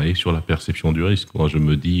faut travailler sur la perception du risque. Moi, je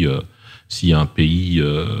me dis, si un pays,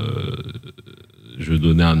 je vais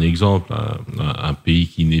donner un exemple, un pays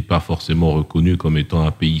qui n'est pas forcément reconnu comme étant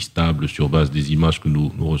un pays stable sur base des images que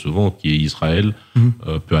nous recevons, qui est Israël,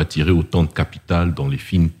 peut attirer autant de capital dans les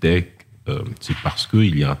fintech, c'est parce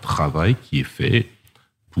qu'il y a un travail qui est fait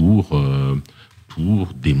pour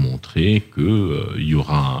démontrer que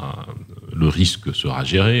le risque sera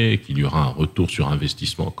géré, qu'il y aura un retour sur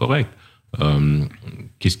investissement correct.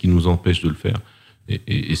 Qu'est-ce qui nous empêche de le faire ?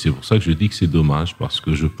 Et c'est pour ça que je dis que c'est dommage, parce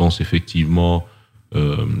que je pense effectivement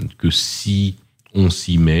que si on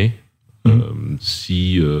s'y met,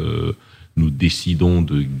 si nous décidons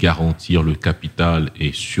de garantir le capital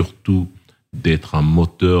et surtout d'être un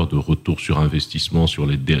moteur de retour sur investissement sur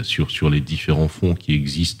les différents fonds qui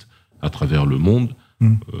existent à travers le monde,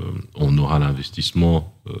 on aura un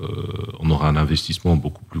investissement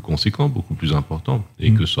beaucoup plus conséquent, beaucoup plus important,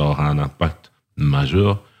 et que ça aura un impact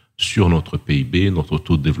majeur sur notre PIB, notre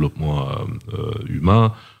taux de développement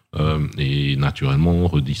humain, et naturellement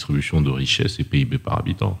redistribution de richesses et PIB par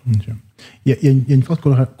habitant. Il y a une forte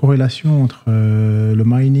corrélation entre le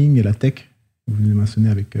mining et la tech, vous le mentionnez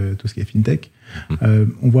avec tout ce qui est fintech.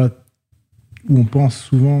 On pense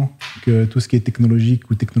souvent que tout ce qui est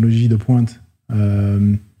technologique ou technologie de pointe a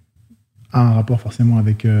un rapport forcément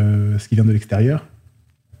avec ce qui vient de l'extérieur.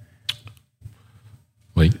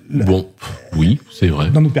 Oui, oui, c'est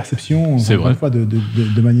vrai. Dans nos perceptions, c'est vrai. Une fois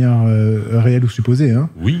de manière réelle ou supposée. Hein.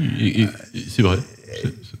 Oui, et c'est vrai.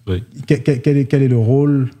 Oui. Quel est le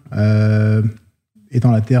rôle,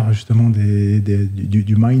 étant la terre justement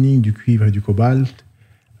du mining, du cuivre et du cobalt,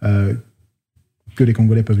 que les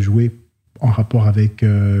Congolais peuvent jouer en rapport avec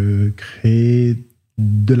créer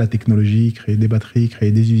de la technologie, créer des batteries,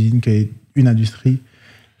 créer des usines, créer une industrie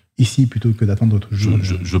ici plutôt que d'attendre toujours.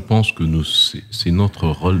 Je pense que c'est notre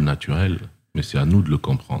rôle naturel, mais c'est à nous de le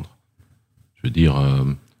comprendre. Je veux dire,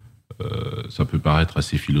 ça peut paraître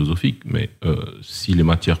assez philosophique, mais si les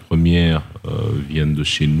matières premières viennent de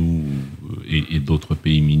chez nous et d'autres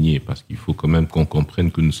pays miniers, parce qu'il faut quand même qu'on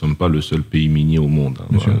comprenne que nous ne sommes pas le seul pays minier au monde.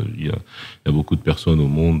 Hein. Il y a beaucoup de personnes au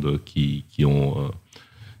monde qui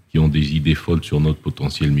qui ont des idées folles sur notre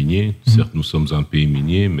potentiel minier. Certes, nous sommes un pays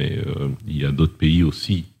minier, mais il y a d'autres pays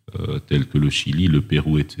aussi, tels que le Chili, le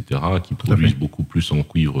Pérou, etc., qui produisent beaucoup plus en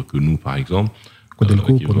cuivre que nous, par exemple.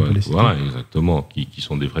 Voilà, exactement, qui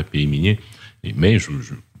sont des vrais pays miniers. Mais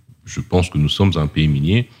je pense que nous sommes un pays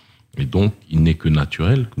minier, et donc il n'est que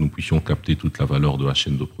naturel que nous puissions capter toute la valeur de la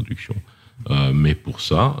chaîne de production. Mais pour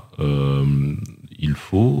ça, il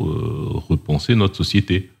faut repenser notre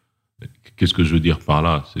société. Qu'est-ce que je veux dire par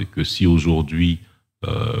là? C'est que si aujourd'hui,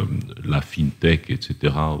 la fintech,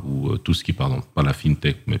 etc., ou tout ce qui, pardon, pas la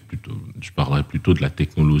fintech, mais plutôt, je parlerai plutôt de la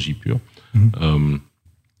technologie pure,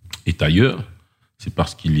 est ailleurs, c'est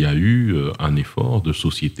parce qu'il y a eu un effort de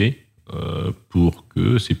société pour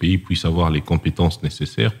que ces pays puissent avoir les compétences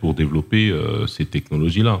nécessaires pour développer ces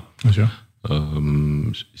technologies-là. Bien sûr.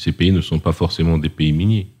 Ces pays ne sont pas forcément des pays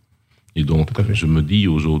miniers. Et donc, je me dis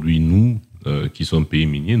aujourd'hui, nous, qui sommes pays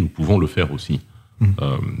miniers, nous pouvons le faire aussi.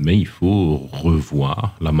 Mais il faut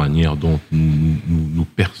revoir la manière dont nous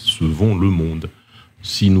percevons le monde.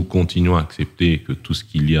 Si nous continuons à accepter que tout ce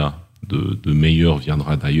qu'il y a de meilleur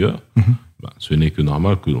viendra d'ailleurs, ce n'est que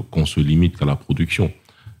normal qu'on se limite qu'à la production.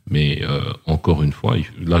 Mais encore une fois,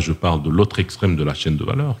 là je parle de l'autre extrême de la chaîne de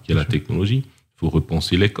valeur, qui est la technologie. Il faut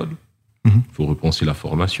repenser l'école, il faut repenser la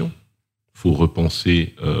formation, il faut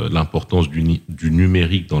repenser l'importance du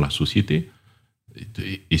numérique dans la société.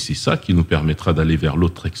 Et c'est ça qui nous permettra d'aller vers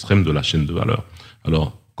l'autre extrême de la chaîne de valeur.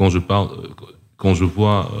 Alors, quand on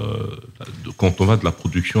va de la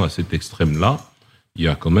production à cet extrême-là, il y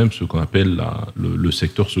a quand même ce qu'on appelle le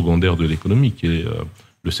secteur secondaire de l'économie, qui est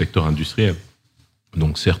le secteur industriel.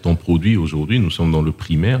 Donc, certes, on produit aujourd'hui, nous sommes dans le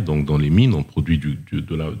primaire, donc dans les mines, on produit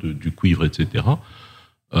du cuivre, etc.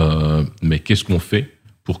 Mais qu'est-ce qu'on fait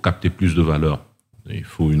pour capter plus de valeur? Il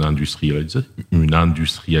faut une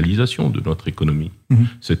industrialisation de notre économie.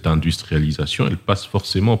 Cette industrialisation, elle passe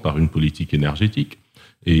forcément par une politique énergétique.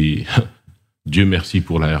 Et Dieu merci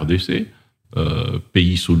pour la RDC,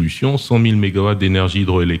 pays solution, 100 000 mégawatts d'énergie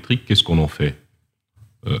hydroélectrique, qu'est-ce qu'on en fait?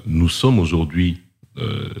 Nous sommes aujourd'hui,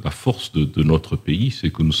 la force de notre pays,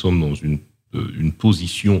 c'est que nous sommes dans une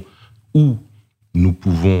position où nous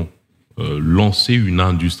pouvons lancer une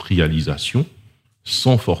industrialisation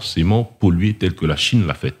sans forcément polluer tel que la Chine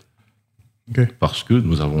l'a fait. Parce que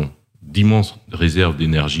nous avons d'immenses réserves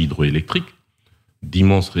d'énergie hydroélectrique,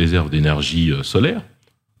 d'immenses réserves d'énergie solaire,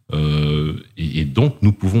 et donc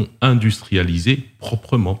nous pouvons industrialiser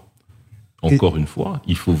proprement. Encore une fois,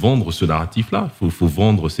 il faut vendre ce narratif-là, il faut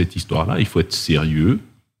vendre cette histoire-là, il faut être sérieux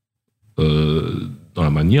dans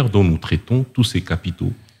la manière dont nous traitons tous ces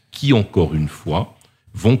capitaux qui, encore une fois,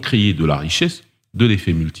 vont créer de la richesse, de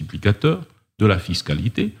l'effet multiplicateur, de la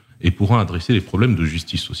fiscalité, et pourront adresser les problèmes de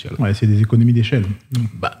justice sociale. Ouais, c'est des économies d'échelle.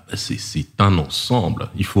 C'est un ensemble.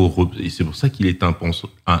 Et c'est pour ça qu'il est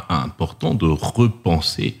important de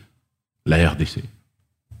repenser la RDC.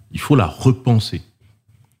 Il faut la repenser.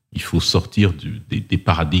 Il faut sortir des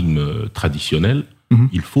paradigmes traditionnels.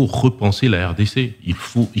 Il faut repenser la RDC. Il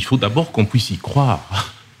faut d'abord qu'on puisse y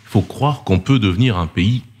croire. Il faut croire qu'on peut devenir un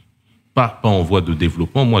pays pas en voie de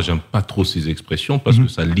développement. Moi, j'aime pas trop ces expressions parce que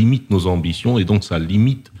ça limite nos ambitions et donc ça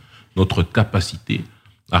limite notre capacité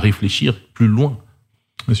à réfléchir plus loin.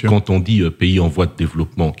 Quand on dit pays en voie de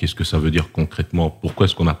développement, qu'est-ce que ça veut dire concrètement? Pourquoi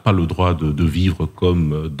est-ce qu'on n'a pas le droit de vivre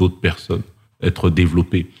comme d'autres personnes? Être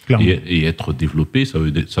développé. Et être développé, ça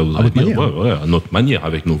voudrait dire à notre manière,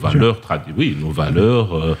 avec nos valeurs, nos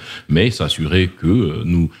valeurs, mais s'assurer que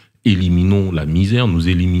nous éliminons la misère, nous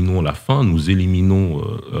éliminons la faim, nous éliminons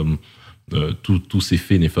tous ces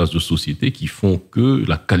faits néfastes de société qui font que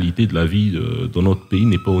la qualité de la vie dans notre pays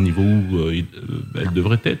n'est pas au niveau où elle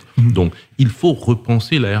devrait être. Donc, il faut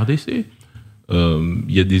repenser la RDC. Il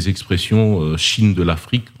y a des expressions Chine de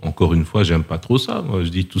l'Afrique. Encore une fois, j'aime pas trop ça. Moi, je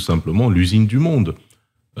dis tout simplement l'usine du monde,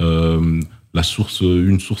 une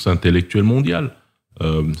source intellectuelle mondiale,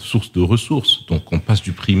 source de ressources. Donc, on passe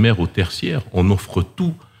du primaire au tertiaire. On offre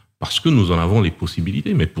tout parce que nous en avons les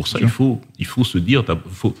possibilités. Mais pour ça, il faut se dire,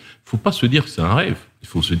 faut pas se dire que c'est un rêve. Il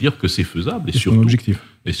faut se dire que c'est faisable et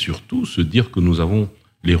surtout se dire que nous avons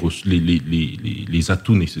les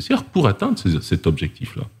atouts nécessaires pour atteindre cet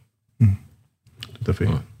objectif-là. Tout à fait.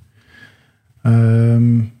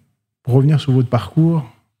 Pour revenir sur votre parcours,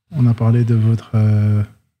 on a parlé de votre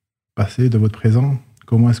passé, de votre présent.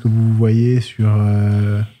 Comment est-ce que vous vous voyez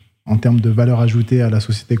en termes de valeur ajoutée à la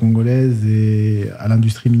société congolaise et à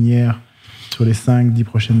l'industrie minière sur les 5-10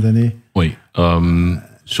 prochaines années? Oui.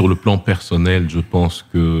 Sur le plan personnel, je pense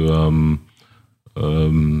que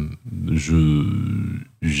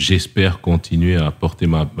j'espère continuer à apporter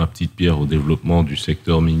ma petite pierre au développement du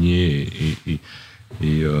secteur minier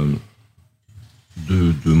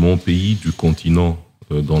de mon pays, du continent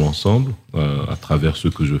dans l'ensemble, à travers ce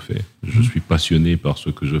que je fais. Je suis passionné par ce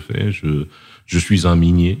que je fais. Je suis un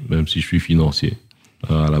minier, même si je suis financier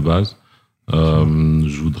à la base.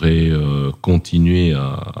 Je voudrais continuer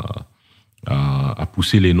à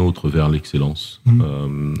pousser les nôtres vers l'excellence.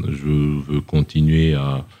 Je veux continuer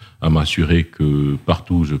à m'assurer que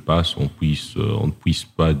partout où je passe, on ne puisse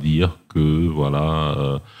pas dire que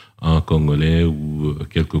voilà un Congolais ou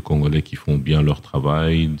quelques Congolais qui font bien leur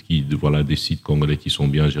travail, des sites congolais qui sont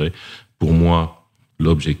bien gérés. Pour moi,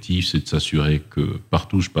 l'objectif, c'est de s'assurer que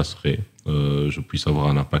partout où je passerai, je puisse avoir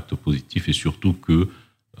un impact positif et surtout que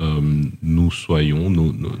nous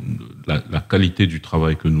soyons, la qualité du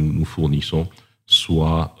travail que nous fournissons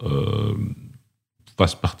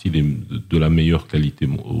fasse partie de la meilleure qualité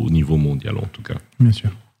au niveau mondial, en tout cas. Bien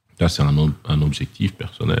sûr. Là, c'est un objectif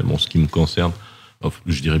personnel. En ce qui me concerne,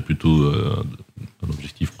 je dirais plutôt un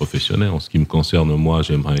objectif professionnel. En ce qui me concerne, moi,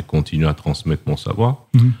 j'aimerais continuer à transmettre mon savoir.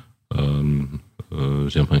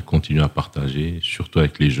 J'aimerais continuer à partager, surtout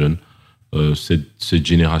avec les jeunes. Cette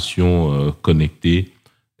génération connectée,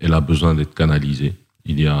 elle a besoin d'être canalisée.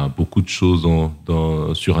 Il y a beaucoup de choses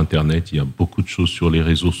sur Internet, il y a beaucoup de choses sur les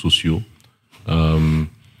réseaux sociaux.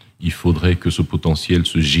 Il faudrait que ce potentiel,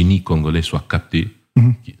 ce génie congolais soit capté,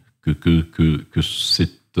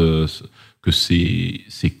 que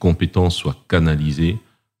ces compétences soient canalisées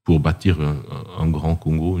pour bâtir un grand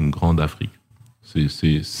Congo, une grande Afrique.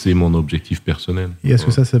 C'est mon objectif personnel. Et est-ce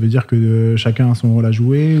que ça veut dire que chacun a son rôle à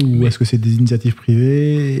jouer ou est-ce que c'est des initiatives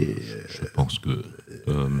privées? Je pense que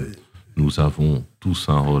nous avons tous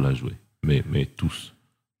un rôle à jouer, mais tous.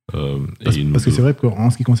 Parce que c'est vrai qu'en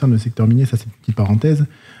ce qui concerne le secteur minier, ça c'est une petite parenthèse,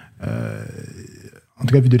 en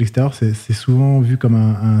tout cas vu de l'extérieur, c'est souvent vu comme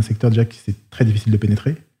un secteur déjà qui c'est très difficile de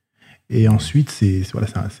pénétrer. Et ensuite, c'est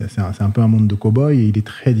un peu un monde de cow-boy et il est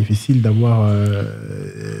très difficile d'avoir,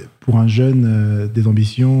 pour un jeune, des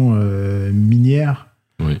ambitions minières,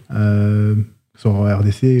 soit en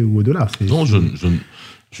RDC ou au-delà. Non, je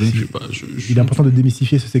ne suis pas. Il est important de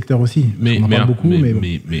démystifier ce secteur aussi. On en parle beaucoup,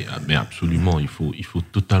 mais absolument, il faut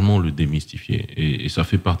totalement le démystifier. Et ça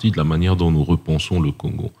fait partie de la manière dont nous repensons le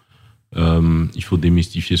Congo. Il faut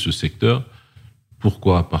démystifier ce secteur.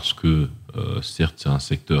 Pourquoi ? Parce que, certes, c'est un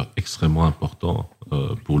secteur extrêmement important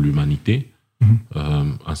pour l'humanité,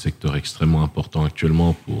 un secteur extrêmement important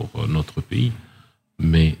actuellement pour notre pays,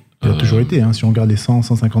 mais... Il a toujours été, si on regarde les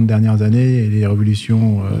 100-150 dernières années, les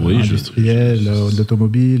révolutions industrielles,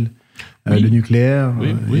 l'automobile, le nucléaire,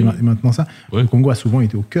 et maintenant ça. Le Congo a souvent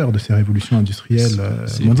été au cœur de ces révolutions industrielles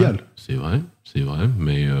mondiales. C'est vrai,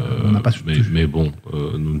 mais bon,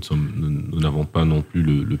 nous n'avons pas non plus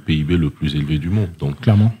le PIB le plus élevé du monde. Donc,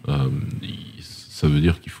 clairement. Ça veut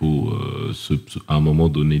dire qu'il faut, à un moment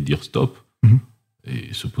donné, dire stop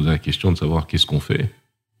et se poser la question de savoir qu'est-ce qu'on fait.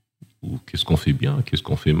 Ou qu'est-ce qu'on fait bien, qu'est-ce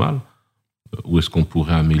qu'on fait mal, où est-ce qu'on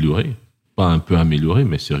pourrait améliorer, pas un peu améliorer,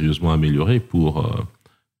 mais sérieusement améliorer pour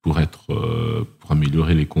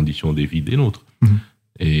améliorer les conditions de vie des nôtres.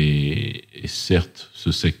 Et certes,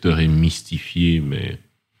 ce secteur est mystifié, mais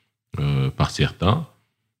par certains.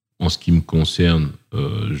 En ce qui me concerne,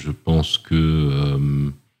 je pense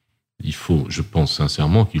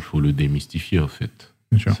sincèrement qu'il faut le démystifier, en fait.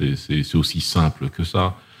 C'est aussi simple que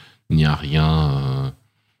ça. Il n'y a rien.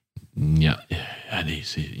 Il n'y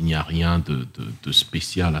a rien de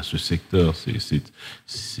spécial à ce secteur.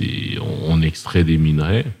 On extrait des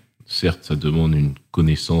minerais. Certes, ça demande une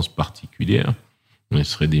connaissance particulière. On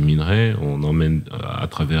extrait des minerais, on emmène à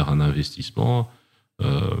travers un investissement,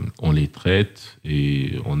 on les traite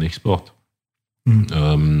et on exporte.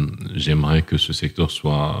 J'aimerais que ce secteur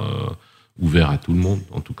soit ouvert à tout le monde.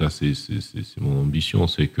 En tout cas, c'est mon ambition,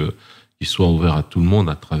 c'est qu'il soit ouvert à tout le monde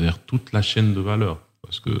à travers toute la chaîne de valeur.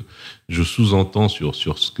 Parce que je sous-entends sur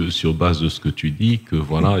base de ce que tu dis que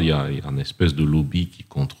voilà, il y a une espèce de lobby qui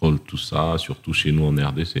contrôle tout ça, surtout chez nous en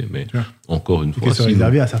RDC. Mais encore une fois, c'est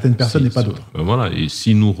réservé à certaines personnes et pas d'autres. Voilà. Et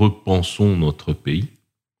si nous repensons notre pays,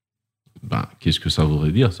 qu'est-ce que ça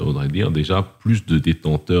voudrait dire ? Ça voudrait dire déjà plus de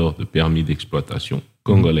détenteurs de permis d'exploitation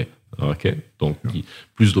congolais. Donc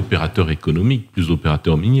plus d'opérateurs économiques, plus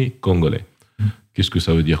d'opérateurs miniers congolais. Qu'est-ce que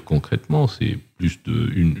ça veut dire concrètement ? C'est plus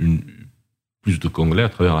de Congolais à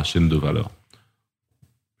travers la chaîne de valeur.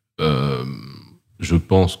 Je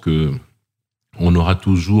pense qu'on aura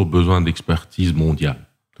toujours besoin d'expertise mondiale.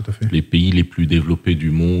 Tout à fait. Les pays les plus développés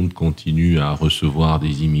du monde continuent à recevoir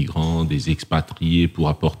des immigrants, des expatriés pour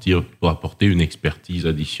apporter une expertise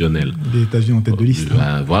additionnelle. Les États-Unis en tête de liste.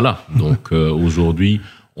 Voilà. Donc aujourd'hui,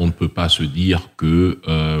 on ne peut pas se dire que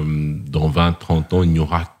dans 20-30 ans, il n'y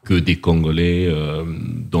aura que des Congolais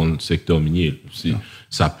dans le secteur minier.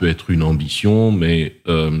 Ça peut être une ambition, mais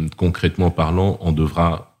concrètement parlant, on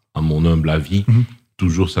devra, à mon humble avis,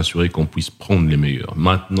 toujours s'assurer qu'on puisse prendre les meilleurs.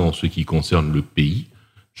 Maintenant, ce qui concerne le pays,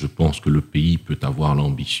 je pense que le pays peut avoir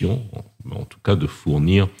l'ambition, en tout cas, de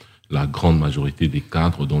fournir la grande majorité des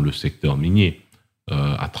cadres dans le secteur minier.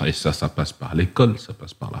 Et ça passe par l'école, ça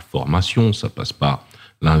passe par la formation, ça passe par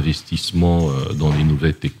l'investissement dans les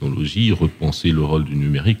nouvelles technologies, repenser le rôle du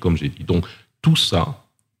numérique, comme j'ai dit. Donc, tout ça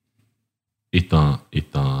est un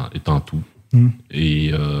tout.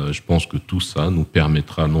 Et je pense que tout ça nous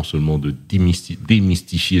permettra non seulement de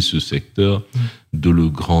démystifier ce secteur, de le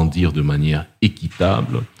grandir de manière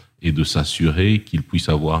équitable et de s'assurer qu'il puisse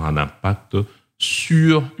avoir un impact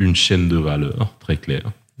sur une chaîne de valeur très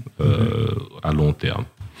claire à long terme.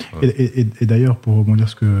 Et d'ailleurs, pour rebondir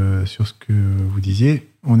sur ce que vous disiez,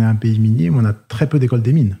 on est un pays minier, mais on a très peu d'écoles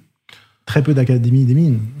des mines, très peu d'académies des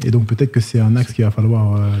mines. Et donc peut-être que c'est un axe sur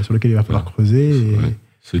lequel il va falloir creuser.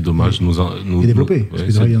 C'est dommage. Et développer. Parce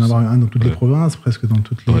qu'il devrait y en avoir un dans toutes les provinces, presque dans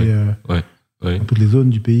toutes les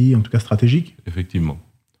zones du pays, en tout cas stratégiques. Effectivement.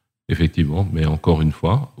 Mais encore une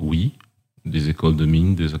fois, oui, des écoles de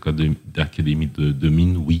mines, des académies de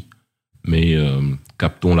mines, oui. Mais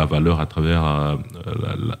captons la valeur à travers,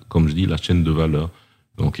 comme je dis, la chaîne de valeur.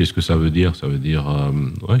 Donc, qu'est-ce que ça veut dire ? Ça veut dire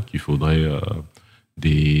qu'il faudrait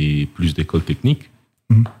plus d'écoles techniques.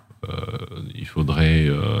 Il faudrait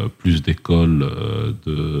plus d'écoles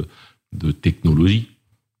de technologie.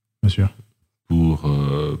 Bien sûr. Pour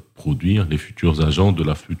produire les futurs agents de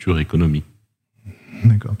la future économie.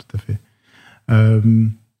 D'accord, tout à fait.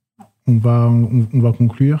 On va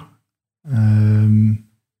conclure.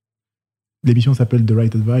 L'émission s'appelle The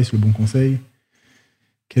Right Advice, le bon conseil.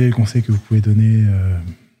 Quel est le conseil que vous pouvez donner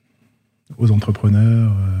aux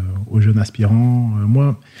entrepreneurs, aux jeunes aspirants?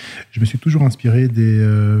 Moi, je me suis toujours inspiré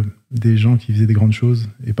des gens qui faisaient des grandes choses,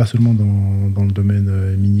 et pas seulement dans le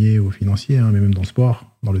domaine minier ou financier, mais même dans le sport,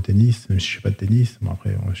 dans le tennis, même si je ne fais pas de tennis. Bon,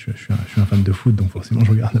 après, je suis un fan de foot, donc forcément, je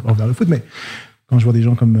regarde d'abord vers le foot. Mais quand je vois des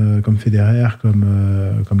gens comme Federer,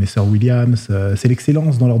 comme les sœurs Williams, c'est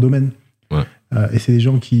l'excellence dans leur domaine. Ouais. Et c'est des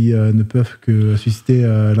gens qui ne peuvent que susciter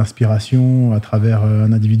l'inspiration à travers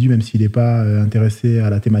un individu, même s'il n'est pas intéressé à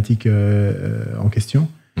la thématique en question.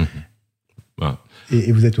 Ouais.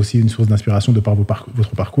 Et vous êtes aussi une source d'inspiration de par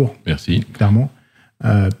votre parcours. Merci. Clairement.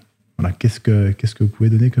 Voilà, qu'est-ce que vous pouvez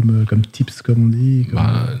donner comme tips, comme on dit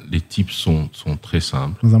Les tips sont très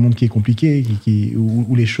simples. Dans un monde qui est compliqué,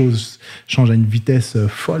 où les choses changent à une vitesse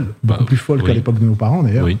folle, beaucoup plus folle qu'à l'époque de nos parents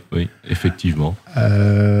d'ailleurs. Oui, effectivement.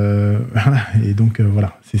 Voilà. Et donc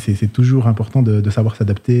voilà, c'est toujours important de savoir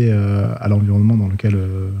s'adapter à l'environnement dans lequel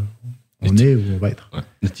on est ou on va être. Ouais.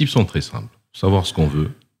 Les tips sont très simples. Savoir ce qu'on veut,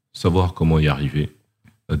 savoir comment y arriver,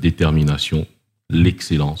 la détermination,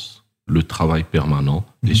 l'excellence, le travail permanent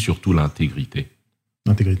et surtout l'intégrité.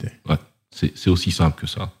 L'intégrité. Ouais, c'est aussi simple que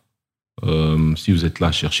ça. Si vous êtes là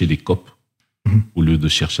à chercher des copes, au lieu de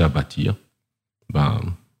chercher à bâtir,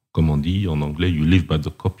 comme on dit en anglais, you live by the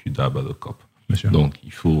cop, you die by the cop. Donc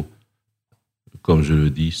il faut, comme je le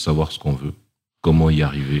dis, savoir ce qu'on veut, comment y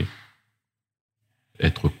arriver,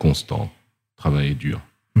 être constant, travailler dur.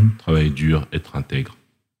 Travailler dur, être intègre.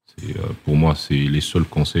 Pour moi, c'est les seuls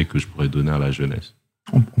conseils que je pourrais donner à la jeunesse.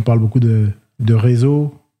 On parle beaucoup de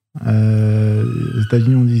réseau. Aux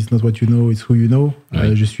États-Unis, on dit it's not what you know, it's who you know.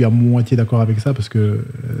 Oui. Je suis à moitié d'accord avec ça parce que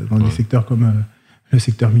dans des secteurs comme le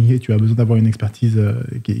secteur minier, tu as besoin d'avoir une expertise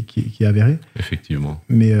qui est avérée. Effectivement.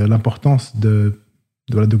 Mais l'importance de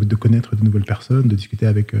connaître de nouvelles personnes, de discuter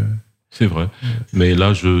avec. C'est vrai. Mais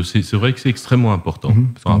là, c'est vrai que c'est extrêmement important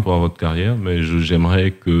par rapport à votre carrière. Mais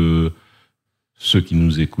j'aimerais que ceux qui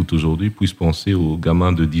nous écoutent aujourd'hui puissent penser au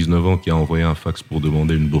gamin de 19 ans qui a envoyé un fax pour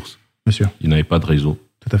demander une bourse. Bien sûr. Il n'avait pas de réseau.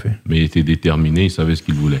 Tout à fait. Mais il était déterminé, il savait ce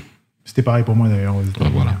qu'il voulait. C'était pareil pour moi d'ailleurs aux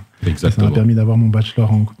États-Unis. Voilà, exactement. Ça m'a permis d'avoir mon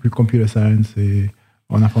bachelor en computer science et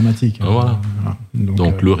en informatique. Voilà.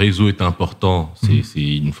 Donc le réseau est important.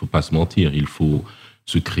 Il ne faut pas se mentir. Il faut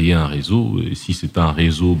se créer un réseau. Et si c'est un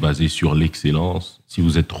réseau basé sur l'excellence, si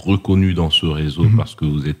vous êtes reconnu dans ce réseau parce que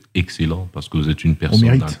vous êtes excellent, parce que vous êtes une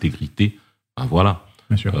personne d'intégrité, voilà.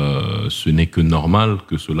 Bien sûr. Ce n'est que normal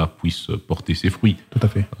que cela puisse porter ses fruits. Tout à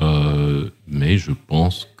fait. Mais je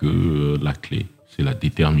pense que la clé, c'est la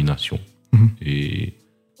détermination et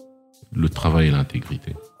le travail et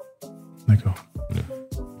l'intégrité. D'accord.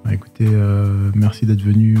 Ouais. Écoutez, merci d'être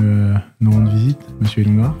venu nous rendre visite, Monsieur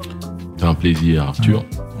Ilunga. C'est un plaisir, Arthur.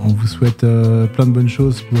 On vous souhaite plein de bonnes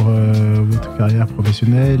choses pour votre carrière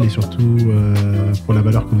professionnelle et surtout pour la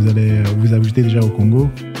valeur que vous allez vous ajouter déjà au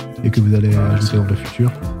Congo. et que vous allez ajouter dans le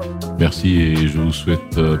futur. Merci et je vous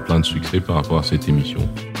souhaite plein de succès par rapport à cette émission.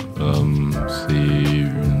 C'est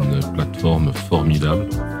une plateforme formidable.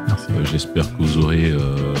 Merci. J'espère que vous aurez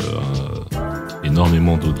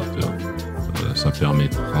énormément d'auditeurs. Ça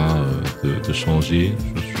permettra de changer.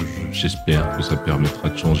 J'espère que ça permettra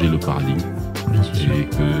de changer le paradigme et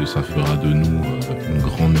que ça fera de nous une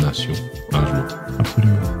grande nation un jour.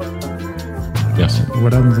 Absolument. Merci.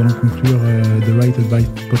 Voilà, nous allons conclure The Right Advice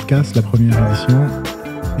Podcast, la première édition.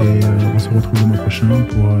 Et on se retrouve le mois prochain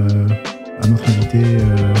pour un autre invité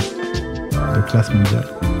de classe mondiale,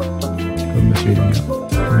 comme M. Elonga.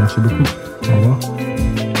 Merci beaucoup. Au revoir.